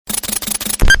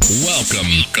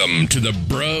Welcome to the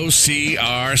Bro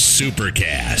CR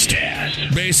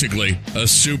Supercast. Basically, a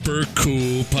super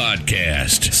cool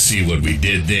podcast. See what we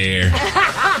did there?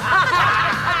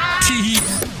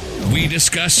 We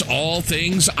discuss all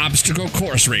things obstacle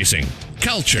course racing,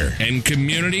 culture, and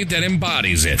community that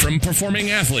embodies it, from performing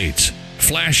athletes,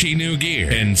 flashy new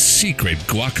gear, and secret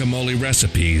guacamole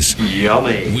recipes.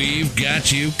 Yummy. We've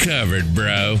got you covered,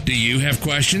 bro. Do you have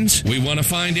questions? We want to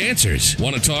find answers.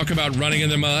 Want to talk about running in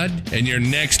the mud and your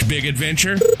next big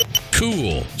adventure?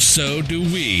 Cool. So do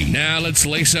we. Now let's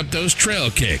lace up those trail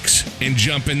kicks and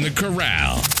jump in the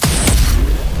corral.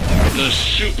 The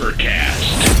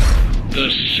Supercast. The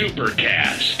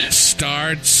Supercast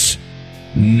starts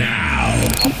now.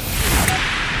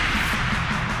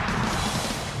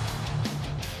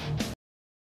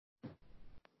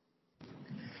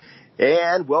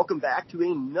 And welcome back to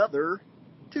another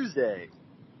Tuesday.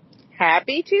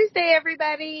 Happy Tuesday,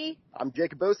 everybody. I'm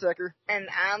Jacob Bosecker. And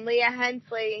I'm Leah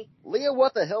Hensley. Leah,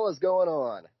 what the hell is going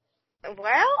on?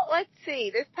 Well, let's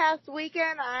see. This past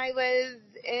weekend, I was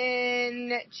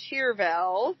in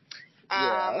Cheerville.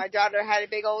 My daughter had a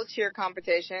big old cheer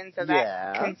competition, so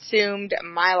that consumed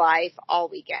my life all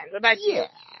weekend. What about you?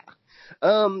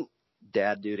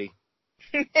 Dad duty.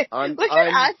 Look at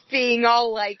us being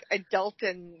all like adult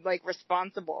and like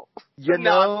responsible. You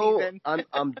know,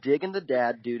 I'm digging the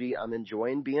dad duty. I'm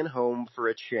enjoying being home for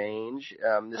a change.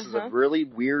 This is a really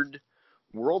weird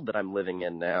world that I'm living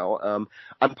in now.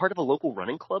 I'm part of a local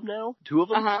running club now, 2 of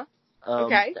them.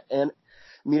 Okay. And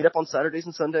meet up on Saturdays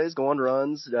and Sundays, go on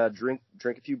runs, drink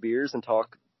a few beers, and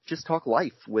talk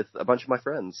life with a bunch of my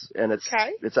friends. And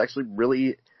it's actually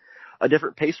really a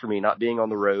different pace for me, not being on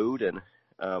the road. And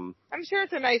I'm sure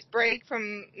it's a nice break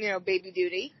from, baby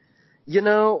duty. You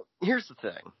know, here's the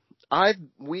thing.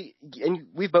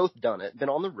 We've both done it, been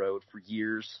on the road for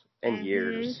years and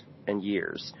years and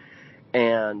years.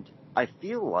 And I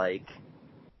feel like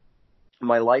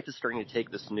my life is starting to take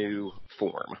this new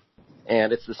form.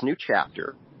 And it's this new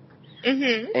chapter.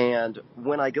 Mm-hmm. And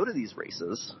when I go to these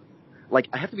races, like,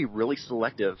 I have to be really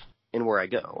selective in where I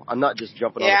go. I'm not just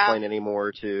jumping on a plane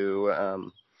anymore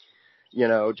to,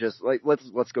 just like,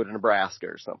 let's go to Nebraska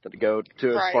or something, to go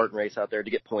to a Spartan race out there to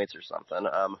get points or something.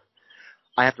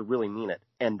 I have to really mean it.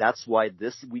 And that's why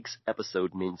this week's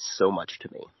episode means so much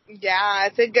to me. Yeah,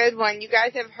 it's a good one. You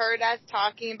guys have heard us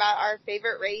talking about our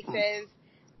favorite races.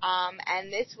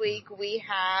 And this week we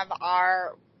have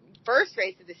our first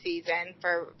race of the season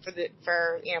for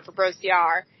Bro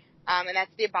CR, and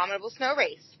that's the Abominable Snow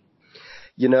Race.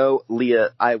 You know,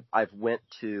 Leah, I've went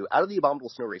to, out of the Abominable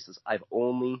Snow races, I've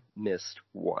only missed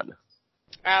one.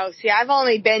 Oh, see, I've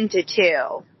only been to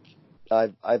 2.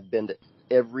 I've been to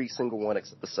every single one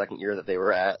except the second year that they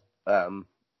were at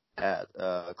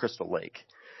Crystal Lake.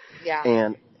 Yeah.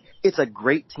 And it's a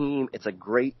great team. It's a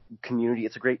great community.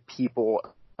 It's a great people.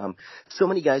 So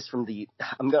many guys from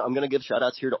I'm going to give shout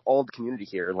outs here to all the community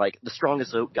here, like the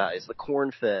Strongest Oak guys, the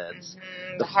Corn Feds,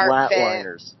 the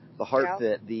Flatliners, the Heart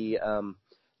Fit,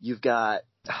 you've got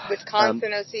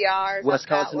Wisconsin OCRs.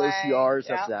 Wisconsin OCRs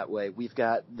up that way. We've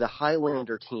got the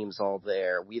Highlander teams all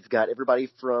there. We've got everybody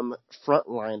from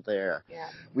Frontline there. Yeah.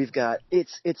 We've got,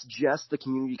 it's just the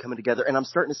community coming together. And I'm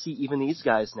starting to see even these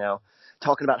guys now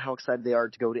talking about how excited they are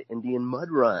to go to Indian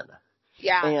Mud Run.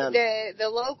 Yeah, and the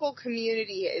local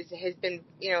community has been,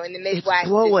 in the Midwest, it's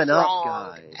blowing strong,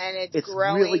 up, guys. And it's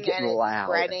growing really getting and it's loud.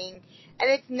 spreading. And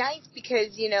it's nice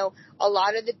because, a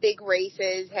lot of the big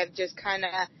races have just kind of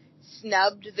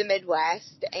snubbed the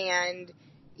Midwest, and,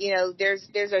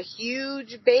 there's a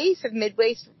huge base of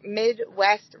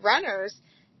Midwest runners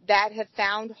that have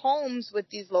found homes with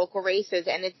these local races,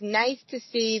 and it's nice to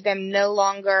see them no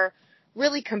longer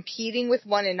really competing with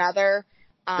one another.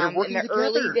 In the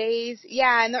early days,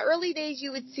 in the early days,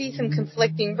 you would see some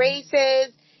conflicting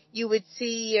races. You would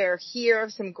see or hear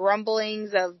of some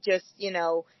grumblings of just,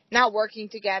 not working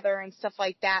together and stuff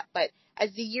like that. But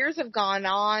as the years have gone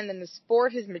on and the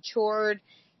sport has matured,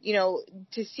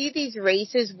 to see these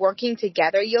races working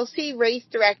together, you'll see race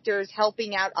directors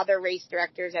helping out other race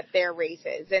directors at their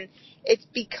races. And it's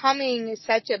becoming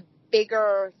such a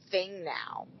bigger thing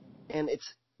now. And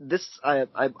I'm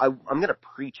going to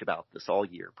preach about this all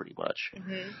year pretty much,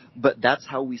 but that's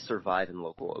how we survive in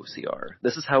local OCR.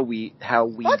 This is how we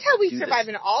that's how we survive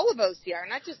in all of OCR,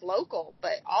 not just local,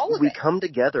 but all of it. We come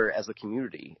together as a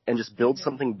community and just build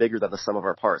something bigger than the sum of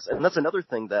our parts. And that's another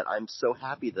thing that I'm so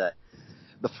happy that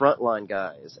the Frontline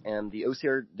guys and the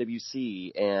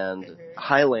OCRWC and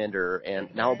Highlander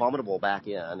and now Abominable back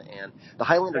in, and the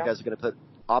Highlander guys are going to put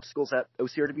obstacles at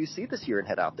OCRWC this year and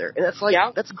head out there. And that's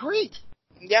that's great.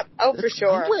 Yep. Oh, for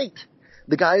sure. Great.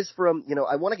 the guys from,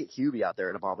 I want to get Hubie out there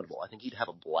at Abominable. I think he'd have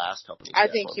a blast helping. I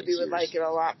think Hubie would like it a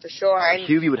lot for sure. And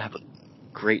Hubie would have a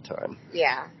great time.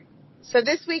 Yeah. So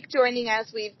this week joining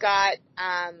us, we've got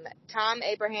Tom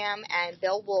Abraham and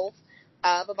Bill Wolf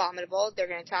of Abominable. They're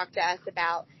going to talk to us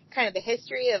about kind of the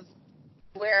history of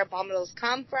where Abominables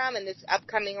come from in this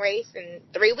upcoming race in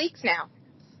 3 weeks now.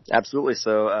 Absolutely.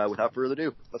 So without further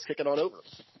ado, let's kick it on over.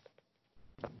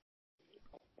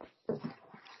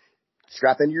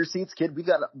 Strap into your seats, kid. We've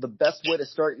got the best way to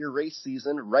start your race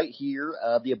season right here.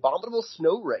 The Abominable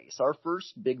Snow Race, our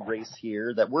first big race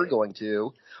here that we're going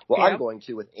to. Well, yep. I'm going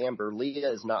to with Amber.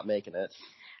 Leah is not making it.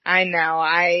 I know.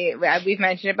 We've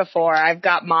mentioned it before. I've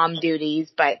got mom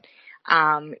duties, but,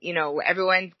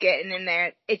 everyone's getting in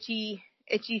their itchy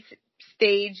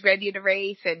stage ready to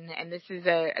race, and this is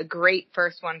a great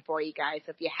first one for you guys.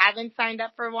 So if you haven't signed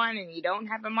up for one and you don't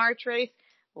have a March race,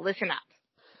 listen up.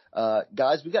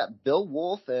 Guys, we got Bill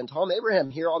Wolf and Tom Abraham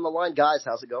here on the line. Guys,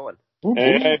 how's it going?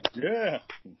 Hey. Yeah.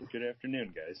 Good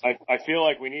afternoon, guys. I feel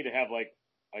like we need to have like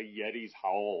a Yeti's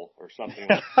howl or something.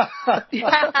 We need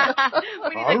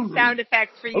like sound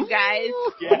effects for you guys.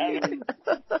 Yeah.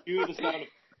 Do the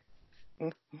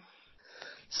sound.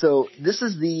 So this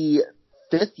is the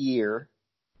 5th year,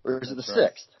 or is it the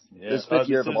 6th? Yeah. This 5th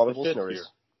year of Abominable Snow Race.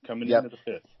 Coming into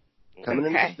the 5th. Coming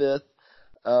into the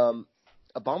 5th.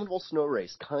 Abominable Snow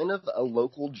Race, kind of a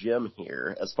local gem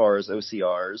here as far as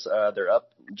OCRs. They're up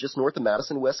just north of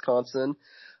Madison, Wisconsin.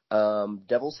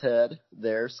 Devil's Head,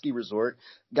 their ski resort.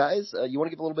 Guys, you want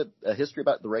to give a little bit of history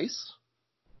about the race?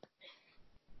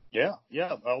 Yeah.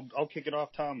 I'll kick it off.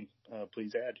 Tom,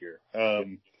 please add here. As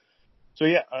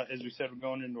we said, we're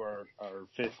going into our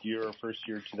 5th year, our first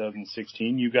year,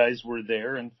 2016. You guys were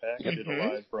there. In fact, I did a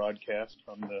live broadcast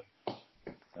from the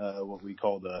what we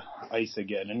call the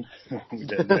Ice-Ageddon. We've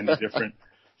had many different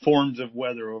forms of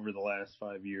weather over the last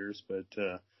 5 years, but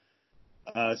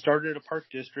started at a park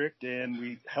district, and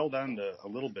we held on to a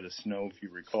little bit of snow, if you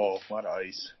recall, a lot of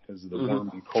ice because of the warm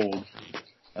and cold,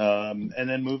 and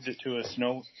then moved it to a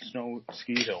snow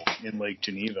ski hill in Lake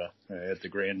Geneva, at the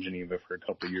Grand Geneva for a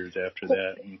couple of years after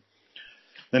that. And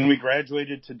then we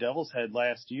graduated to Devil's Head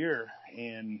last year,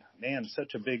 and man,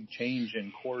 such a big change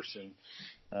in course and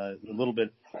a little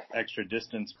bit extra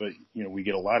distance, but we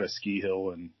get a lot of ski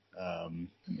hill, and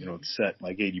it's set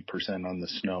like 80% on the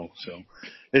snow, so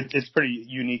it's pretty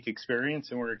unique experience,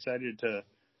 and we're excited to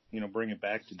bring it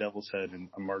back to Devil's Head on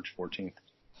March 14th.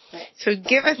 So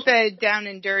give us the down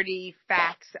and dirty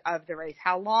facts of the race.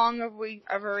 How long of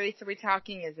a race are we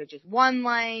talking? Is it just one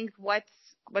length? What's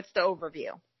the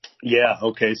overview? Yeah.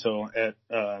 Okay. So at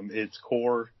its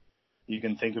core, you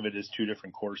can think of it as 2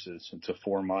 different courses. It's a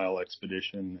 4-mile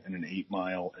expedition and an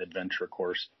 8-mile adventure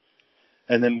course.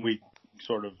 And then we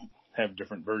sort of have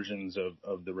different versions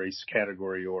of the race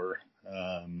category or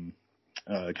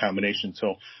combination.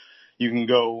 So you can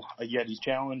go a Yeti's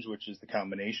Challenge, which is the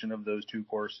combination of those 2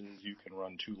 courses. You can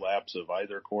run 2 laps of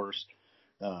either course.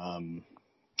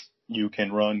 You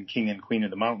can run King and Queen of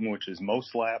the Mountain, which is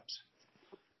most laps.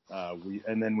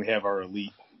 And then we have our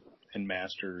Elite and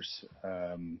Masters.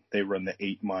 They run the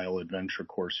 8-mile adventure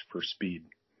course for speed.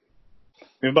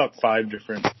 We have about 5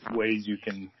 different ways you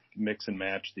can mix and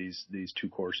match these 2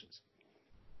 courses.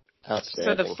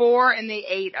 So the 4 and the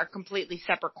 8 are completely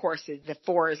separate courses. The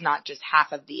 4 is not just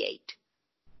half of the 8.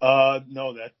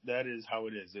 No, that is how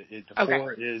it is. The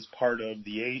 4 is part of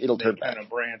the 8. It'll turn kind of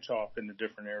branch off into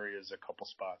different areas, a couple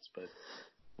spots, but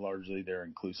largely they're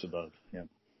inclusive of. Yeah.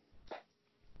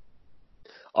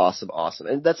 Awesome.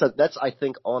 And that's I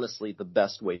think honestly the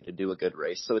best way to do a good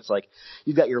race. So it's like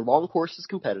you've got your long courses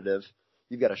competitive,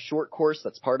 you've got a short course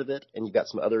that's part of it, and you've got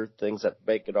some other things that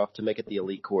make it off to make it the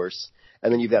elite course.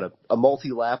 And then you've got a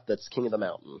multi-lap that's King of the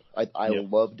Mountain. I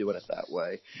love doing it that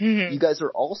way. Mm-hmm. You guys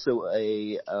are also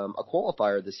a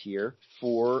qualifier this year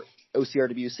for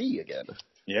OCRWC again.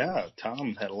 Yeah,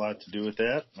 Tom had a lot to do with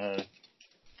that.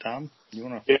 Tom, you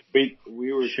want to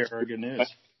we were share our good news?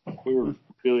 We were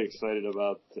really excited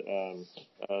about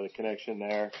the connection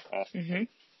there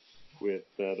with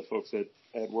the folks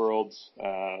at Worlds.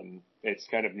 It's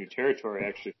kind of new territory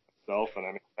actually for myself, and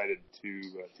I'm excited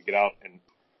to get out and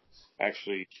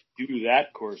actually do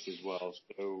that course as well.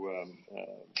 So,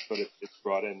 but it's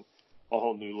brought in a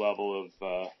whole new level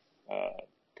of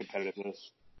competitiveness.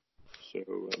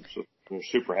 So we're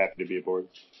super happy to be aboard.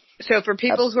 So for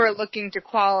people who are looking to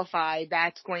qualify,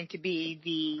 that's going to be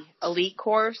the elite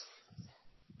course?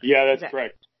 Yeah, that's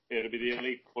correct. It'll be the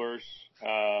elite course.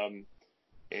 And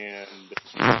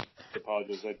I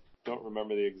apologize, I don't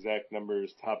remember the exact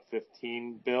numbers. Top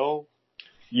 15, Bill?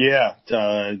 Yeah,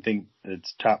 I think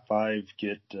it's top 5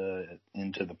 get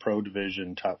into the pro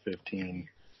division, top 15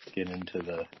 get into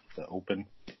the open.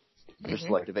 For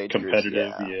selective age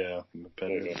competitive, groups,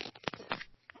 competitive.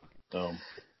 So,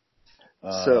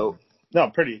 so no,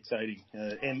 pretty exciting,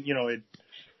 and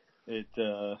it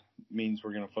means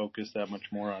we're going to focus that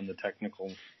much more on the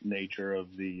technical nature of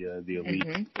the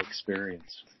elite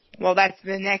experience. Well, that's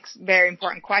the next very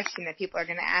important question that people are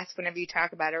going to ask whenever you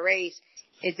talk about a race.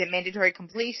 Is it mandatory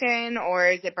completion or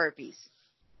is it burpees?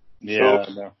 Yeah,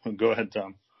 no. Go ahead,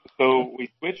 Tom. So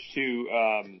we switched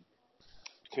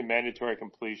to mandatory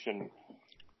completion.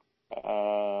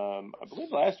 I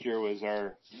believe last year was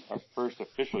our first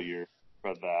official year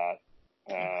for that.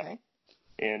 Okay.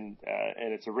 And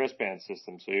it's a wristband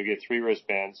system, so you get 3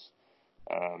 wristbands.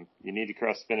 You need to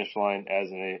cross the finish line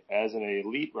as an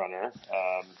elite runner.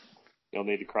 You'll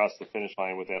need to cross the finish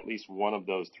line with at least one of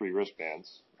those 3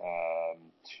 wristbands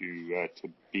to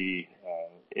be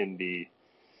in the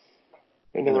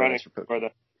running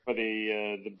for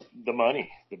the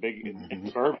money, the big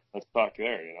bourbon. Let's talk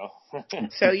there,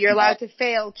 So you're allowed to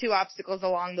fail 2 obstacles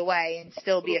along the way and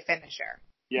still be a finisher.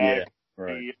 Yeah,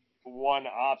 right. One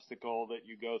obstacle that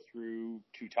you go through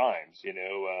 2 times,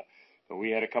 but we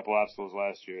had a couple obstacles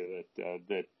last year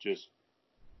that just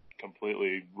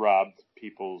completely robbed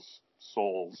people's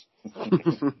souls.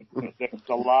 There's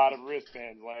a lot of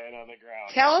wristbands laying on the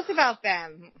ground. Tell us about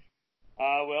them.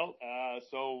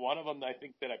 So one of them I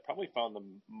think that I probably found the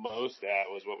most at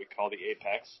was what we call the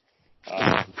Apex.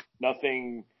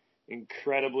 Nothing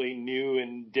incredibly new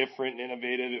and different and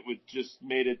innovative. It would just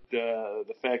made it,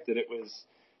 the fact that it was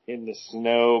in the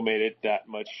snow made it that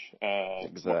much,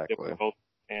 more difficult.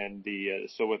 And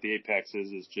so what the Apex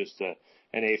is just an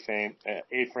A-frame,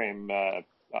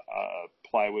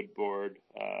 plywood board,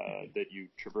 that you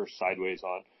traverse sideways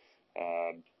on.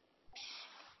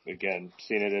 Again,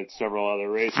 seen it at several other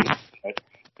races, but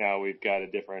now we've got a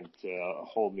different,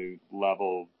 whole new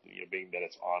level, being that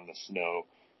it's on the snow,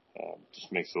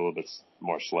 just makes it a little bit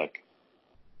more slick.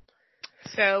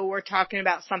 So we're talking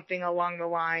about something along the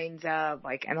lines of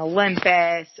like an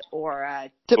Olympus or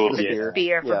a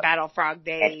spear for Battle Frog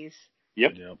days.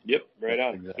 Yep, right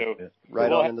on. Exactly. So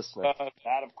right on in the snow.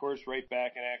 That, of course, right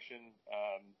back in action.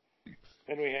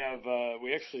 Then we have,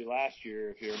 we actually last year,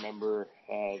 if you remember,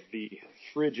 the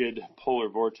frigid polar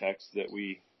vortex that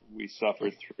we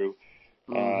suffered through.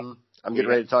 I'm getting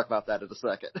ready to talk about that in a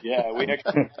second. Yeah, we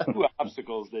actually had 2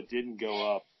 obstacles that didn't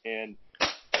go up, and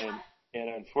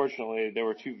unfortunately, there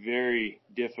were 2 very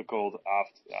difficult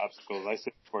obstacles. I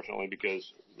say unfortunately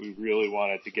because we really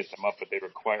wanted to get them up, but they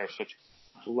require such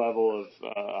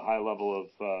high level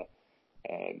of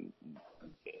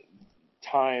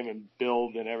time and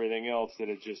build and everything else that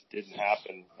it just didn't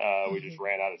happen. We just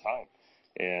ran out of time,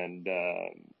 and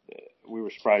we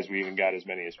were surprised we even got as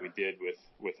many as we did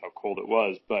with how cold it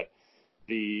was. But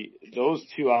those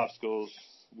 2 obstacles,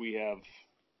 we have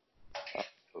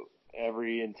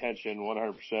every intention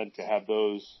 100% to have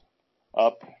those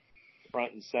up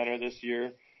front and center this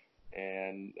year.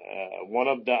 And one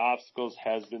of the obstacles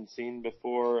has been seen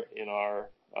before in our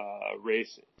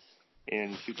race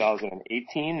in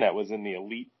 2018. That was in the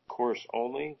elite course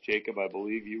only. Jacob, I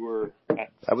believe you were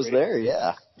at I was there,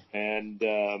 yeah. And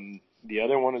the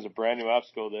other one is a brand new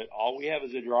obstacle that all we have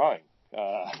is a drawing.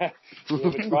 We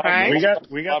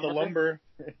got the lumber.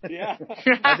 Yeah.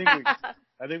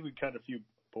 I think we cut a few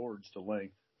boards to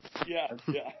length. Yeah.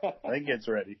 I think it's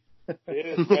ready. It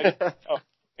is ready.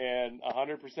 And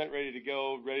 100% ready to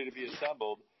go, ready to be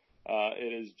assembled.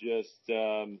 It is just,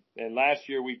 and last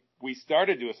year we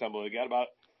started to assemble. It got about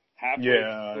halfway.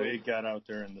 Yeah, it got out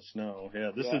there in the snow.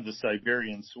 Yeah, this is the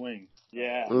Siberian swing.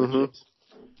 Yeah. It's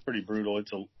pretty brutal.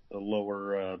 It's a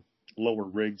lower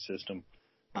rig system.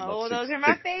 Oh, those are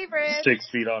my favorites. 6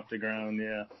 feet off the ground,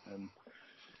 yeah. And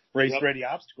race-ready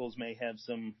obstacles may have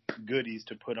some goodies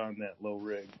to put on that low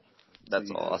rig.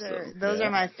 That's awesome. Those are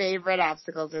my favorite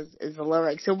obstacles is the low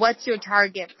rig. So what's your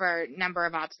target for number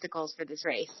of obstacles for this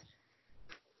race?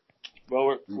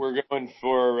 Well, we're going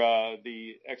for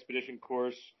the expedition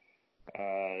course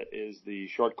is the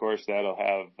short course. That'll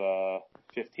have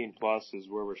 15 plus is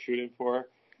where we're shooting for.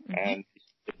 And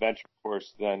the adventure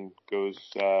course then goes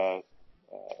to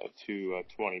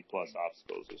 20 plus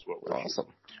obstacles is what we're awesome.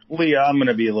 Leah, I'm going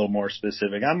to be a little more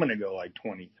specific. I'm going to go like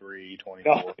 23,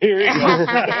 24. Oh, here you go.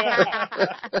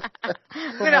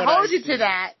 I'm going to hold you to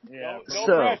that. Yeah.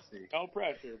 No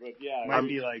pressure, but yeah. Might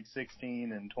be like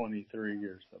 16 and 23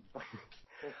 or something.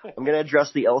 I'm going to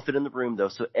address the elephant in the room, though.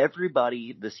 So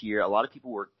everybody this year, a lot of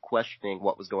people were questioning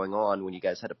what was going on when you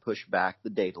guys had to push back the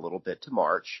date a little bit to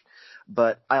March.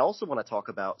 But I also want to talk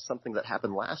about something that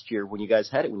happened last year when you guys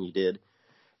had it when you did.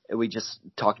 And we just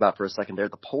talked about for a second there,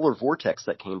 the polar vortex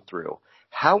that came through.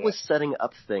 How was setting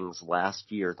up things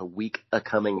last year, the week of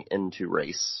coming into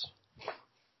race?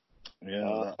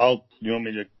 Yeah, you want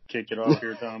me to kick it off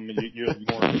here, Tom? You have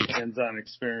more hands-on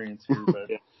experience here, but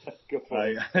Go for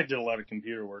it. I did a lot of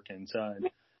computer work inside,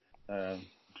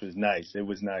 which was nice. It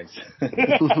was nice.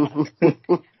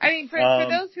 I mean, for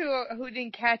those who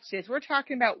didn't catch this, we're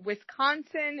talking about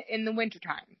Wisconsin in the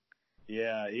wintertime.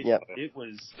 Yeah, it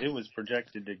was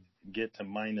projected to get to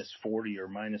minus 40 or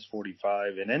minus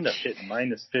 45 and end up hitting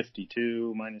minus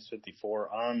 52, minus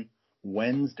 54 on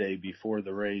Wednesday before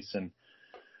the race. And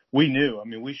we knew, I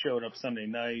mean, we showed up Sunday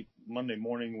night, Monday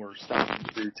morning, we're stomping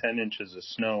through 10 inches of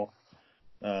snow.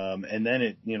 And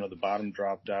then the bottom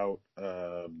dropped out,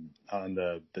 on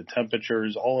the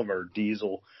temperatures. All of our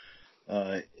diesel,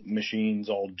 machines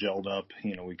all gelled up.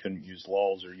 We couldn't use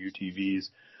lulls or UTVs.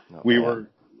 We were,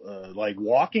 like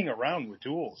walking around with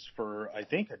tools for, I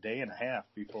think, a day and a half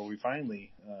before we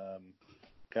finally,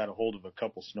 got a hold of a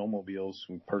couple snowmobiles.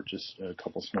 We purchased a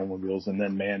couple snowmobiles, and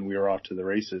then, man, we were off to the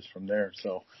races from there.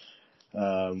 So,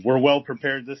 we're well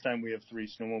prepared. This time we have 3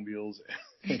 snowmobiles,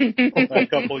 a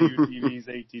couple UTVs,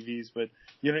 ATVs, but,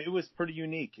 it was pretty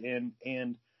unique. And,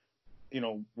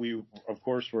 we, of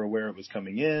course, were aware it was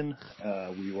coming in.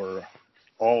 We were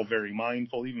all very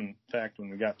mindful. Even, in fact, when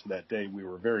we got to that day, we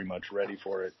were very much ready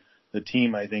for it. The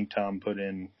team, I think, Tom, put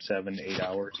in 7-8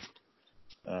 hours,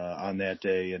 on that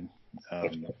day, and,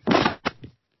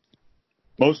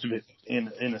 most of it in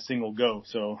a single go.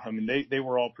 So, I mean, they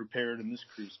were all prepared, and this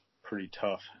crew's pretty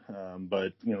tough.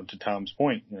 But, to Tom's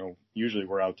point, usually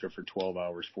we're out there for 12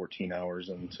 hours, 14 hours.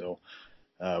 And so,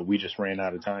 we just ran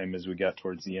out of time as we got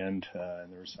towards the end.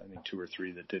 And there was, I think, 2 or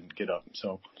 3 that didn't get up.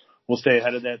 So we'll stay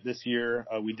ahead of that this year.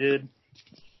 We did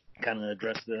kind of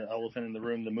address the elephant in the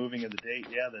room, the moving of the date.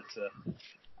 Yeah,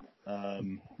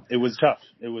 it was tough.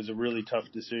 It was a really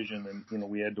tough decision. And,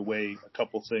 we had to weigh a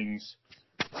couple things.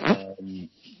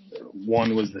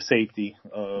 One was the safety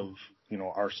of,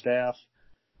 our staff.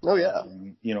 Oh, yeah.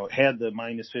 Had the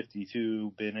minus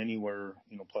 52 been anywhere,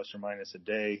 plus or minus a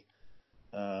day,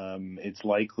 it's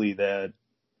likely that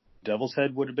Devil's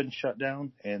Head would have been shut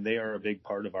down, and they are a big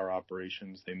part of our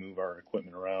operations. They move our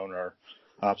equipment around, our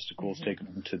obstacles, take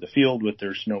them to the field with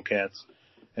their snowcats.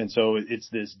 And so it's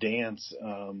this dance.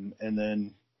 And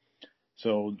then,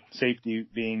 so safety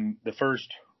being the first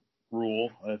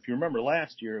rule. If you remember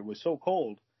last year, it was so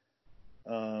cold.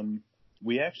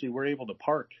 We actually were able to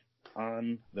park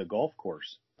on the golf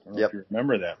course. I don't know if you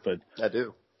remember that, but I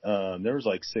do. There was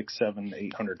like 600, 700,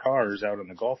 800 cars out on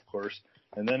the golf course,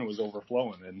 and then it was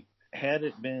overflowing. And had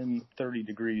it been 30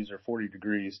 degrees or 40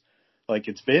 degrees, like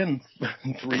it's been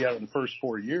 3 out of the first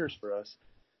 4 years for us,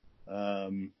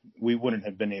 we wouldn't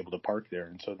have been able to park there.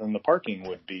 And so then the parking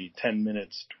would be 10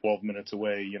 minutes, 12 minutes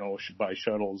away, by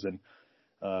shuttles. And,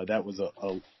 that was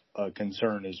a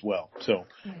concern as well. So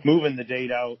moving the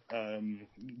date out,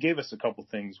 gave us a couple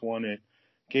things. One, it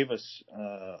gave us,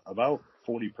 about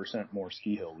 40% more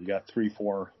ski hill. We got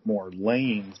 3-4 more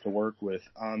lanes to work with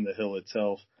on the hill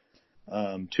itself.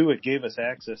 2, it gave us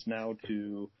access now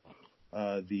to,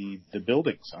 the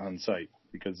buildings on site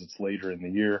because it's later in the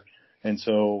year. And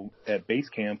so at base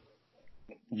camp,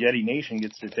 Yeti Nation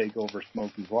gets to take over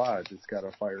Smokey's Lodge. It's got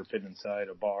a fire pit inside,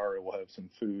 a bar. It will have some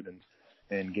food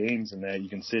and games in that. You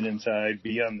can sit inside,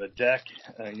 be on the deck,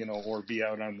 or be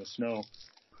out on the snow.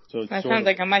 So that sounds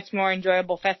like a much more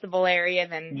enjoyable festival area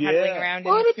than huddling around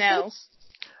in the snow.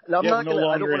 Now, I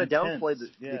don't want to downplay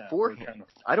beforehand.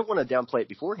 I don't want to downplay it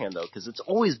beforehand, though, because it's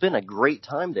always been a great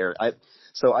time there. I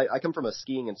come from a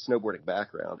skiing and snowboarding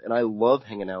background, and I love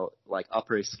hanging out, like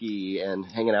après ski and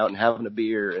hanging out and having a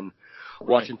beer and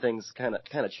watching things kind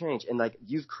of change. And like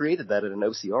you've created that in an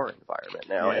OCR environment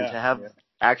now, and to have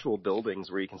actual buildings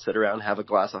where you can sit around, have a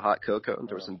glass of hot cocoa, and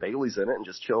throw some Baileys in it, and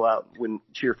just chill out when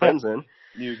cheer friends in.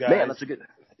 You guys, man, that's a good.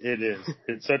 It is.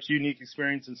 It's such a unique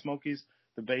experience in Smokies.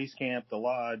 The base camp, the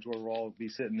lodge where we'll all be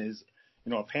sitting is,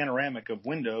 a panoramic of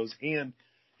windows, and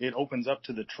it opens up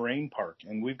to the terrain park.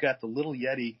 And we've got the Little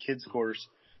Yeti kids course,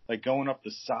 like going up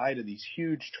the side of these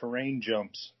huge terrain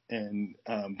jumps and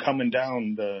coming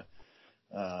down the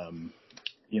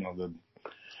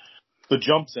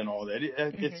jumps and all that.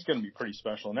 It's going to be pretty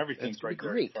special, and everything's right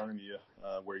there in front of you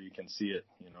where you can see it.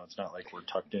 It's not like we're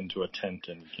tucked into a tent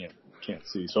and you can't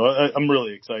see. So I'm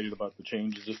really excited about the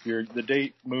changes this year. The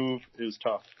date move is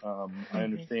tough. I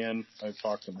understand. I've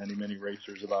talked to many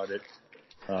racers about it.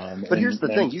 But here's the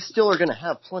thing. You still are going to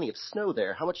have plenty of snow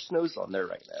there. How much snow's on there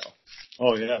right now?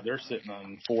 Oh, yeah. They're sitting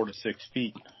on 4 to 6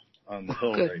 feet on the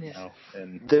hill right now.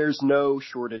 And there's no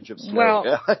shortage of snow. Well,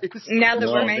 guys. now that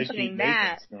we're mentioning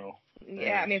that, snow.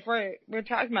 I mean, if we're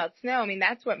talking about snow, I mean,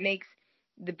 that's what makes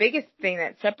the biggest thing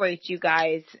that separates you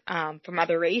guys from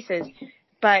other races.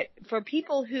 But for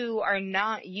people who are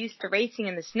not used to racing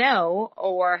in the snow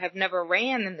or have never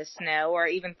ran in the snow or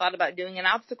even thought about doing an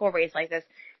obstacle race like this,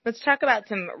 let's talk about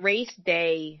some race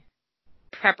day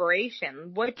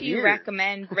preparation. What do you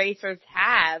recommend racers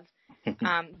have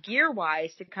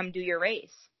gear-wise to come do your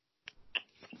race?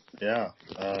 Yeah.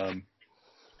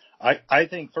 I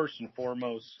think first and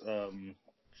foremost,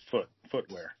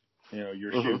 footwear,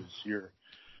 your shoes, your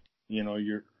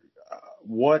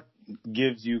what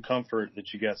gives you comfort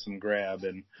that you got some grab.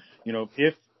 And,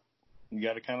 if you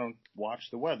got to kind of watch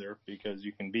the weather because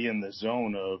you can be in the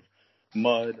zone of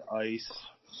mud, ice,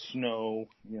 snow,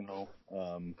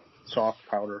 soft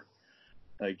powder.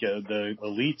 Like the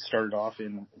elites started off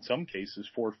in some cases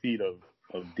 4 feet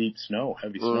of deep snow,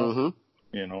 heavy snow,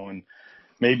 and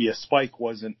maybe a spike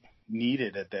wasn't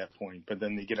needed at that point, but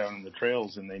then they get out on the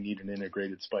trails and they need an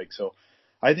integrated spike. So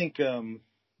I think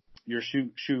your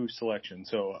shoe selection,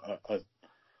 so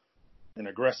an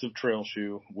aggressive trail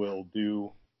shoe will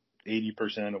do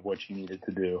 80% of what you need it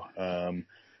to do.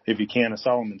 If you can, a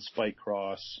Salomon Spike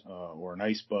Cross or an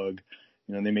Ice Bug,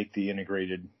 they make the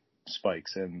integrated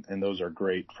spikes, and those are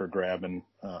great for grabbing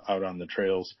out on the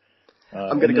trails.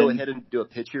 I'm going to go ahead and do a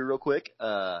pitch here real quick.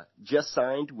 Just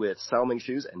signed with Salomon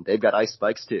Shoes, and they've got ice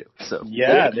spikes too. So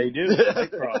yeah, they do.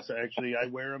 Spike Cross, actually, I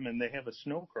wear them, and they have a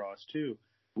snow cross too.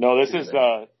 No, this is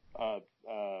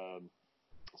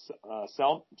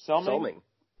Salming.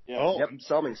 Yeah. Oh, yep,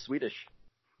 Salming, Swedish.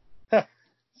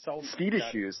 Swedish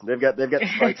shoes. They've got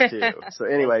spikes too. So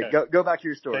anyway, okay. go back to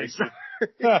your story.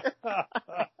 Oh,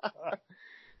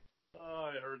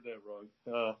 I heard that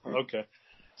wrong. Okay.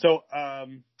 So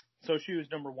shoes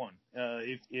number one.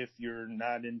 If you're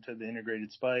not into the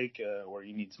integrated spike, or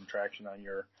you need some traction on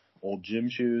your old gym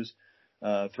shoes,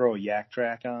 throw a Yak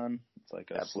Track on. It's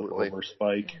like a slip over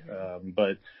spike.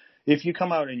 But if you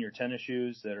come out in your tennis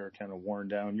shoes that are kind of worn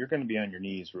down, you're going to be on your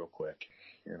knees real quick.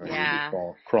 You'll be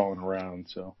crawling around.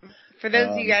 So for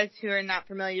those of you guys who are not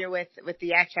familiar with the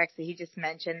Yak Tracks that he just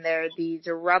mentioned, they're these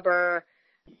rubber,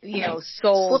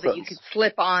 soles that you could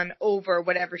slip on over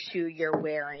whatever shoe you're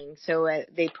wearing. So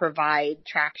they provide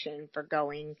traction for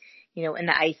going, in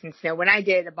the ice and snow. When I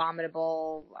did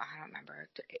Abominable, I don't remember,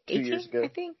 18 years ago. I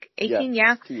think, 18,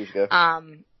 yeah. 2 years ago.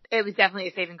 It was definitely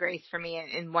a saving grace for me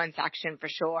in one section for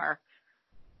sure.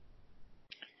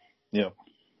 Yeah.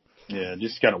 Yeah,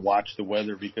 just got to watch the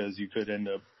weather because you could end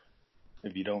up,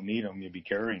 if you don't need them, you'll be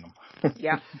carrying them.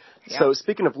 Yeah. So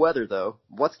speaking of weather, though,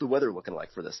 what's the weather looking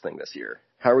like for this thing this year?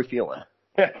 How are we feeling?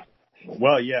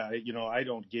 Well, yeah, I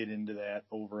don't get into that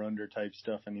over-under type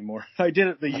stuff anymore. I did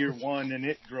it the year one, and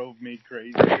it drove me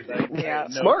crazy.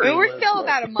 Smart. We're still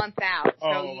about a month out,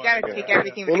 so you got to take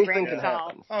everything with a grain of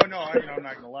salt. Oh, no, I'm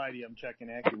not going to lie to you. I'm checking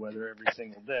AccuWeather every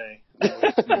single day.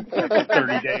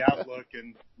 30-day outlook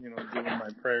and, doing my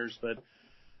prayers. But,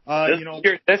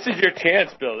 this is your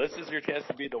chance, Bill. This is your chance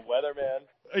to be the weatherman.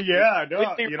 Yeah, no.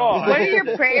 What are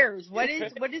your prayers? What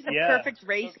is a perfect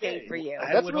race day for you?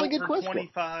 That's a really good question.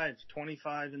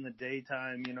 25 in the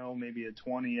daytime, maybe a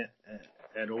 20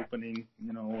 at opening,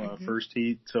 first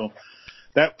heat. So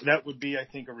that would be, I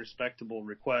think, a respectable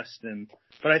request.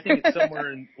 But I think it's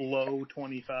somewhere in low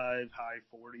 25, high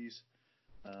 40s.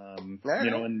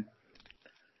 And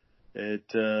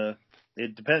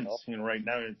it depends. Right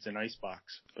now it's an ice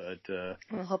box, but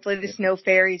well, hopefully the snow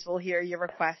fairies will hear your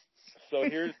requests. So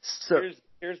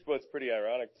here's what's pretty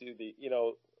ironic too.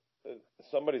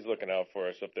 Somebody's looking out for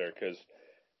us up there because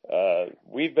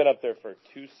we've been up there for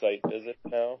 2 site visits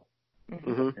now.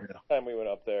 Mm-hmm. The time we went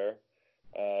up there,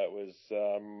 it was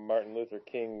Martin Luther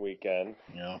King weekend.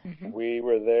 Yeah. Mm-hmm. We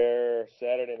were there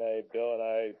Saturday night. Bill and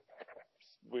I,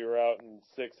 we were out in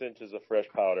 6 inches of fresh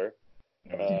powder.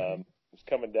 It was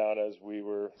coming down as we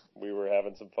were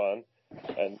having some fun,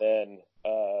 and then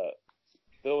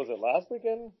Bill, was it last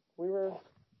weekend? We were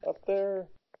up there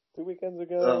 2 weekends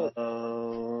ago.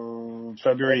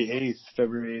 February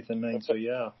 8th and 9th. So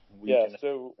yeah.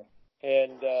 So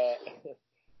and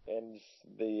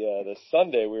the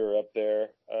Sunday we were up there.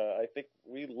 I think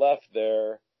we left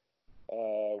there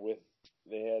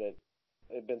it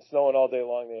had been snowing all day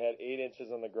long. They had 8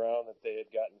 inches on the ground that they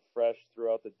had gotten fresh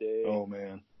throughout the day. Oh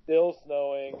man. Still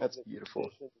snowing. That's beautiful. The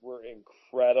conditions were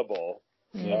incredible.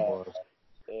 Yeah.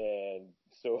 And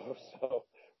so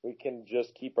we can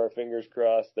just keep our fingers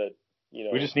crossed that,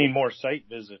 we just need more site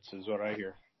visits is what I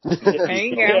hear. There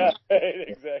you go. Yeah,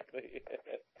 exactly.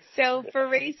 So for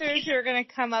racers who are going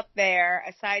to come up there,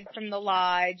 aside from the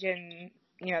lodge and,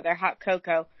 their hot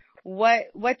cocoa,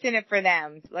 what's in it for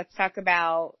them? Let's talk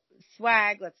about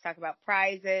swag. Let's talk about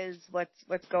prizes.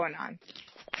 What's going on?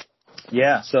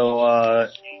 Yeah. So,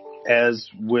 as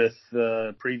with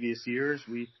previous years,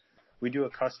 we do a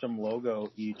custom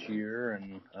logo each year,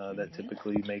 and that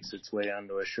typically makes its way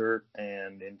onto a shirt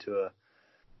and into a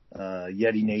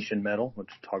Yeti Nation medal, which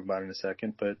we'll talk about in a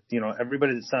second. But,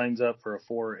 everybody that signs up for a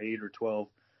 4, 8, or 12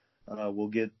 will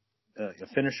get a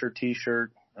finisher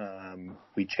T-shirt.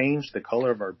 We changed the color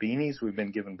of our beanies. We've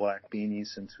been given black beanies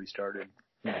since we started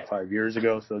 5 years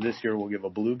ago. So this year we'll give a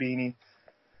blue beanie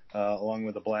along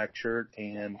with a black shirt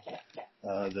and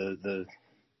the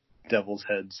Devil's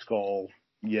Head Skull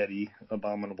Yeti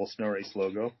Abominable Snow Race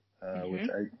logo, which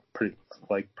I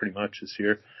pretty much this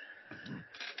year.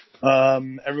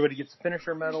 Everybody gets a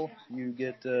finisher medal. You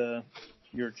get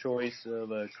your choice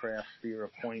of a craft beer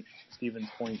of Stevens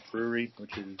Point Brewery,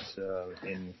 which is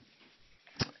in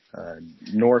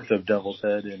north of Devil's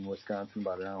Head in Wisconsin,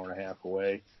 about an hour and a half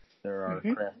away. They're our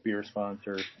craft beer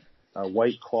sponsor.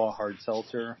 White Claw Hard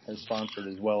Seltzer is sponsored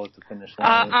as well at the finish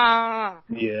line.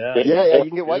 Yeah, you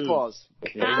can get White Claws.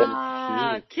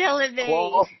 Killing me.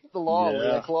 Claw's the law.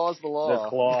 Yeah. Claw's the law. The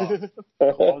Claw.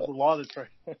 Claw's the law. That's right.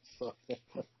 So,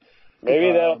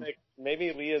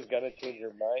 maybe Leah's gonna change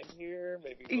her mind here.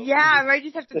 I might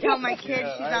just have to tell my kid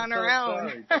she's on her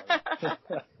own.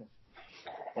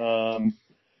 Sorry.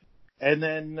 And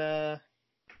then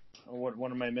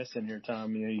what am I missing here,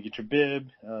 Tom? You get your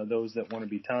bib. Those that want to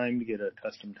be timed get a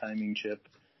custom timing chip.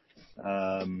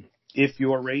 If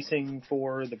you're racing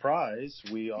for the prize,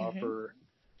 we offer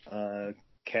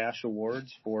cash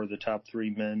awards for the top 3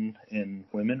 men and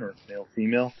women, or male,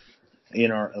 female,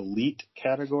 in our elite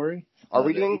category. Are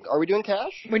we doing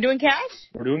cash? We're doing cash?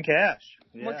 We're doing cash.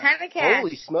 Yeah. What kind of cash?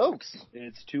 Holy smokes.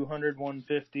 It's 200,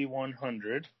 150,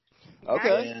 100.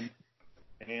 Okay.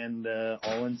 And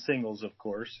all in singles, of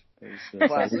course.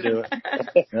 That's how we do it.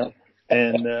 Yep.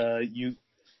 And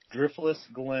Driftless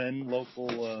Glen,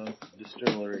 local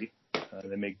distillery.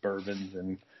 They make bourbons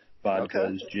and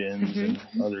vodkas, gins, and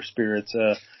other spirits.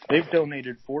 They've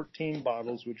donated 14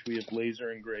 bottles, which we have laser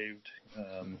engraved,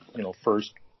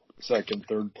 first, second,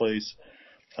 third place,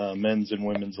 men's and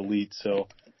women's elite. So,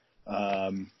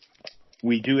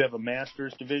 we do have a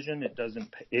masters division.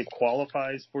 It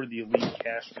qualifies for the elite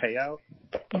cash payout,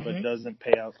 but doesn't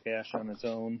pay out cash on its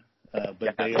own.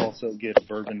 But they also get a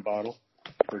bourbon bottle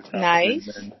for top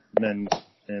men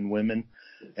and women.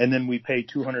 And then we pay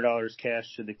 $200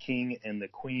 cash to the king and the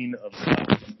queen of the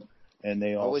mountain, and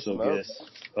they also get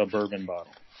a bourbon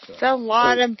bottle. So, it's a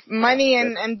lot of money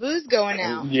and booze going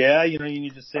out. Yeah, you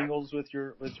need the singles with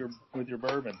your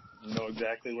bourbon. You know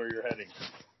exactly where you're heading.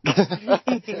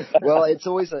 Well, it's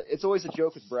always a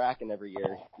joke with Bracken every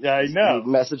year. Yeah, I know. He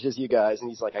messages you guys, and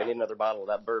he's like, "I need another bottle of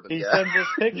that bourbon." He sends us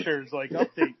pictures, like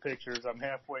update pictures. I'm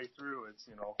halfway through. It's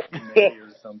May or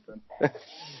something.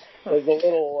 There's a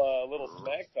little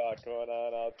smack talk going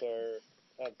on out there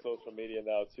on social media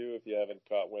now too. If you haven't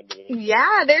caught wind of it.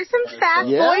 Yeah, there's some fat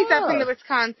boys up in the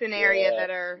Wisconsin area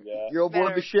that are. Yeah. Your old boy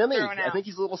Buscemi. I think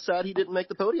he's a little sad he didn't make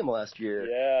the podium last year.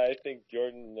 Yeah, I think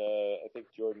Jordan.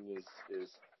 is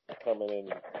coming in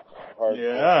hard.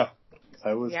 Yeah,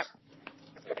 I was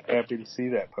happy to see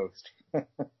that post.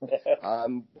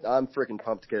 I'm freaking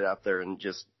pumped to get out there and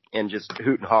just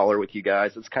hoot and holler with you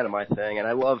guys. It's kind of my thing, and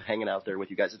I love hanging out there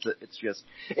with you guys.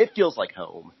 It feels like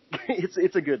home.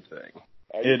 It's a good thing.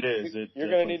 It is. You're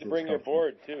going to need to bring your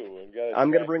board too.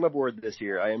 I'm going to bring my board this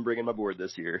year. I am bringing my board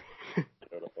this year.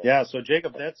 Yeah. So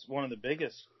Jacob, that's one of the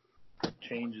biggest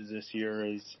changes this year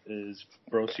is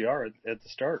Brosiar at the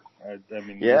start.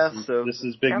 This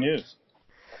is big news.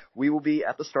 We will be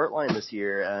at the start line this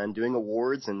year and doing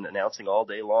awards and announcing all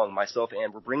day long. Myself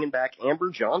and we're bringing back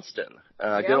Amber Johnston,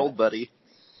 good old buddy.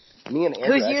 Me and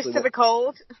Amber. Who's used to the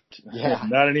cold? Yeah,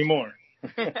 not anymore.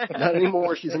 Not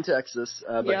anymore. She's in Texas,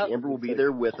 but Amber will be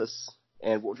there with us,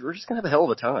 and we're just gonna have a hell of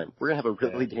a time. We're gonna have a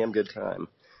really damn good time.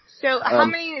 So, how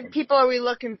many people are we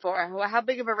looking for? How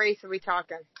big of a race are we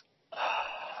talking?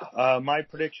 My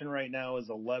prediction right now is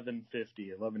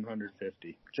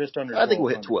 1150, just under. I think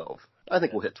we'll hit 12. That's a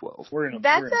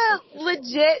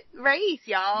legit race,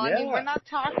 y'all. Yeah. I mean, we're not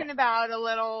talking about a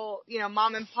little,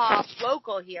 mom and pop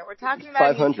local here. We're talking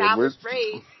about an established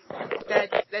race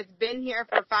that's been here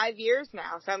for 5 years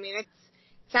now. So, I mean, it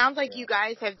sounds like you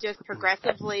guys have just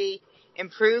progressively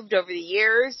improved over the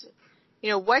years.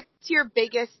 What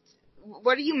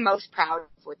are you most proud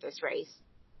of with this race?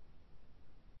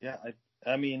 Yeah,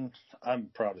 I mean, I'm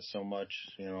proud of so much.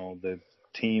 The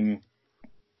team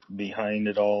behind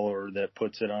it all, or that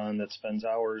puts it on, that spends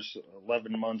hours,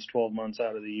 11 months, 12 months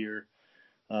out of the year,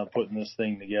 putting this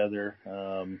thing together.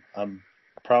 I'm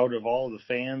proud of all the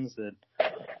fans that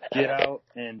get out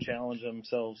and challenge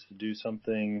themselves to do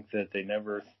something that they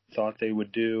never thought they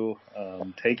would do,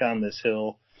 take on this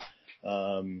hill.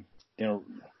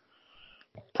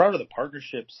 Proud of the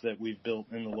partnerships that we've built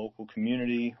in the local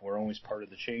community. We're always part of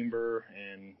the chamber,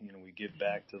 and, we give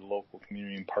back to the local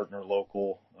community and partner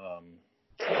local.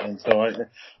 And so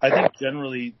I think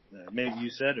generally, maybe you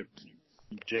said it,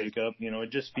 Jacob, it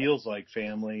just feels like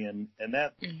family, and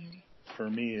that for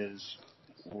me is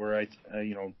where I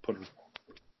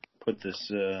put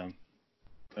this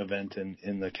event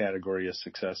in the category of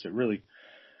success. It really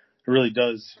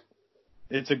does.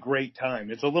 It's a great time.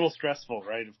 It's a little stressful,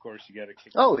 right? Of course, you got to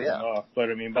kick it off.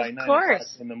 But I mean, by 9 o'clock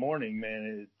in the morning,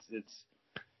 man, it's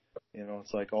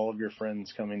it's like all of your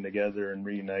friends coming together and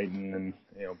reuniting, and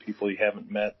people you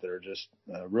haven't met that are just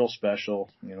real special.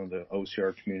 The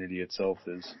OCR community itself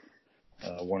is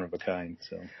one of a kind.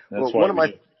 So that's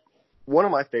why one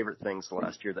of my favorite things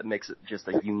last year that makes it just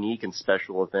a unique and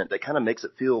special event that kind of makes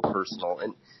it feel personal.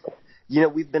 And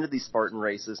we've been to these Spartan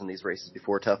races and these races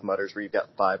before, Tough Mudders, where you've got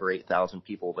 5,000 or 8,000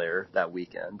 people there that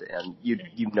weekend, and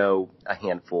a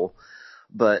handful.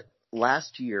 But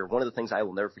last year, one of the things I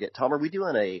will never forget, Tom, are we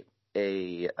doing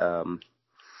a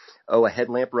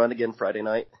headlamp run again Friday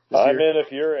night this year? I'm in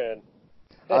if you're in.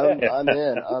 I'm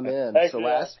in. So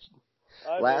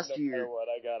last year, what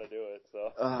I got to do it.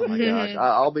 So. Oh my gosh,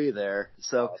 I'll be there.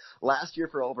 So last year,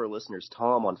 for all of our listeners,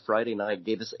 Tom on Friday night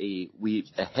gave us a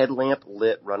headlamp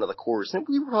lit run of the course, and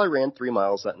we probably ran 3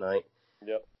 miles that night.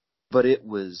 Yep. But it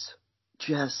was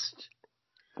just,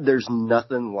 there's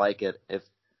nothing like it. If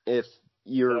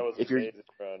you're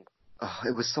fun. Oh,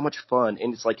 it was so much fun,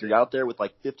 and it's like you're out there with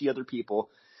like 50 other people,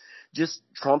 just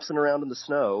tromping around in the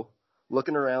snow,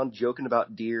 looking around, joking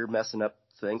about deer, messing up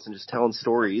things, and just telling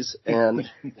stories. And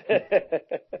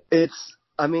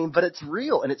but it's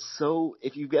real, and it's so,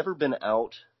 if you've ever been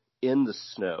out in the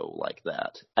snow like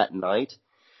that at night,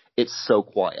 it's so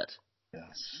quiet.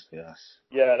 Yes.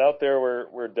 Yeah, and out there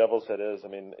where Devil's Head is, I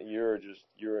mean, you're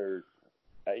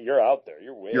out there.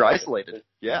 You're isolated.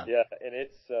 Yeah. Yeah, and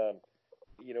it's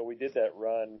we did that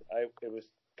run. It was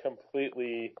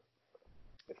completely,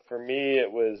 for me,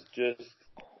 it was just,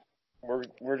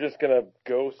 we're just gonna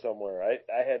go somewhere.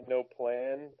 I had no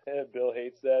plan. Bill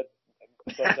hates that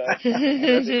sometimes.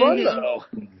 It's fun though.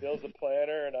 Bill's a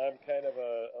planner, and I'm kind of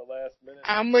a last minute.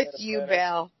 I'm with you,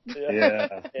 Bill.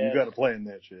 Yeah, you got to plan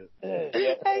that shit.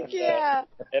 Heck yeah.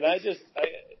 And I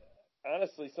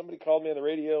honestly, somebody called me on the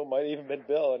radio, might have even been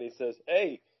Bill, and he says,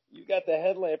 "Hey, you got the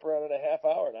headlamp run in a half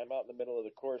hour," and I'm out in the middle of the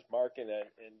course marking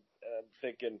it, and I'm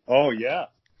thinking, "Oh yeah."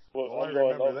 Well, I'm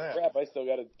going, crap, I still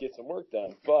got to get some work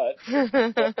done. But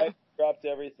I dropped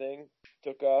everything,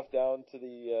 took off down to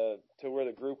to where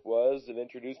the group was, and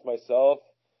introduced myself,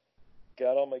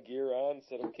 got all my gear on,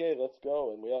 said, "Okay, let's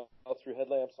go." And we all threw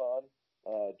headlamps on.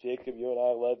 Jacob, you and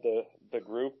I led the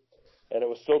group, and it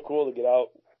was so cool to get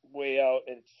way out,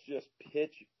 and it's just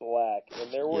pitch black.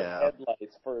 And there were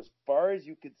headlights for as far as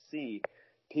you could see,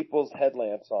 people's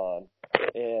headlamps on.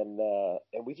 And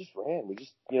we just ran. We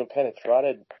just, kind of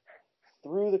trotted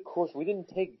through the course. We didn't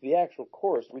take the actual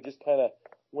course. We just kind of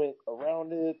went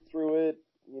around it, through it,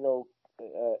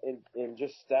 and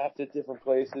just stopped at different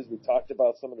places. We talked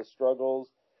about some of the struggles,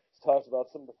 talked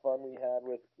about some of the fun we had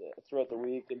with throughout the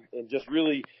week, and just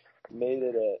really made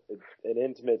it an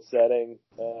intimate setting.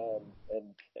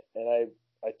 And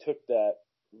I took that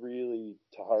really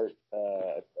to heart.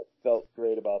 I felt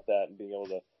great about that, and being able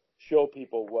to show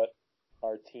people what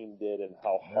our team did and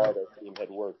how hard our team had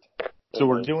worked. So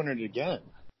we're doing it again.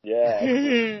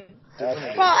 Yeah.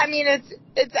 Well, I mean,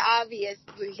 it's obvious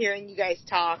hearing you guys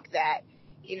talk that,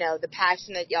 the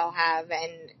passion that y'all have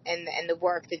and the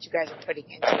work that you guys are putting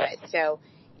into it. So,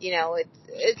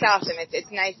 it's awesome.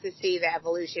 It's nice to see the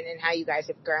evolution and how you guys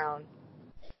have grown.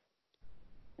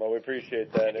 Well, we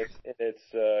appreciate that.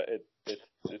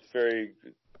 It's very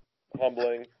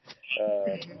humbling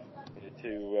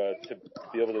to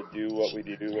be able to do what we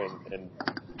do and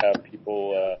have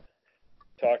people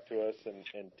talk to us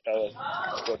and tell us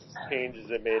what changes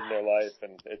it made in their life,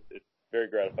 and it's very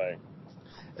gratifying.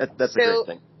 That's a great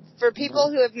thing. For people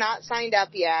who have not signed up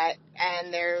yet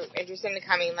and they're interested in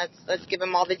coming, let's give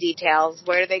them all the details.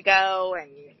 Where do they go,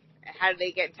 and how do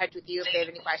they get in touch with you if they have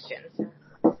any questions?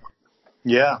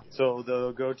 Yeah, so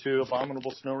they'll go to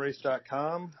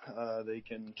abominablesnowrace.com. They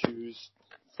can choose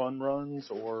fun runs,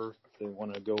 or if they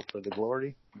want to go for the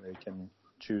glory, they can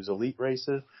choose elite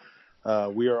races.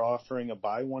 We are offering a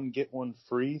buy one, get one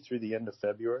free through the end of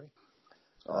February.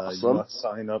 Awesome. You must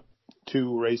sign up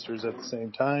 2 racers at the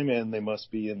same time, and they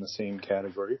must be in the same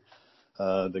category.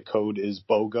 The code is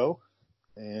BOGO,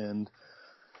 and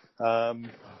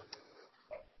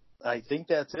I think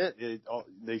that's it.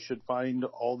 They should find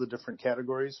all the different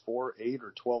categories for 8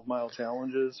 or 12-mile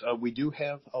challenges. We do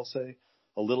have, I'll say,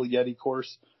 a little Yeti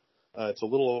course. It's a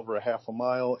little over a half a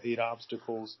mile, 8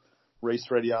 obstacles. Race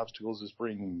Ready Obstacles is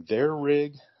bringing their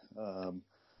rig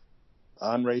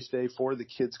on race day for the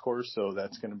kids course, so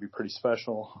that's going to be pretty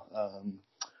special.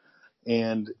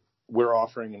 And we're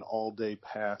offering an all-day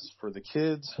pass for the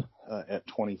kids at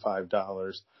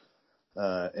 $25.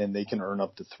 And they can earn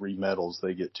up to 3 medals.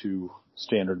 They get 2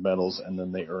 standard medals, and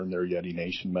then they earn their Yeti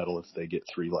Nation medal if they get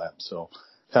 3 laps. So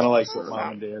kind of like what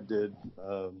Mom and Dad did,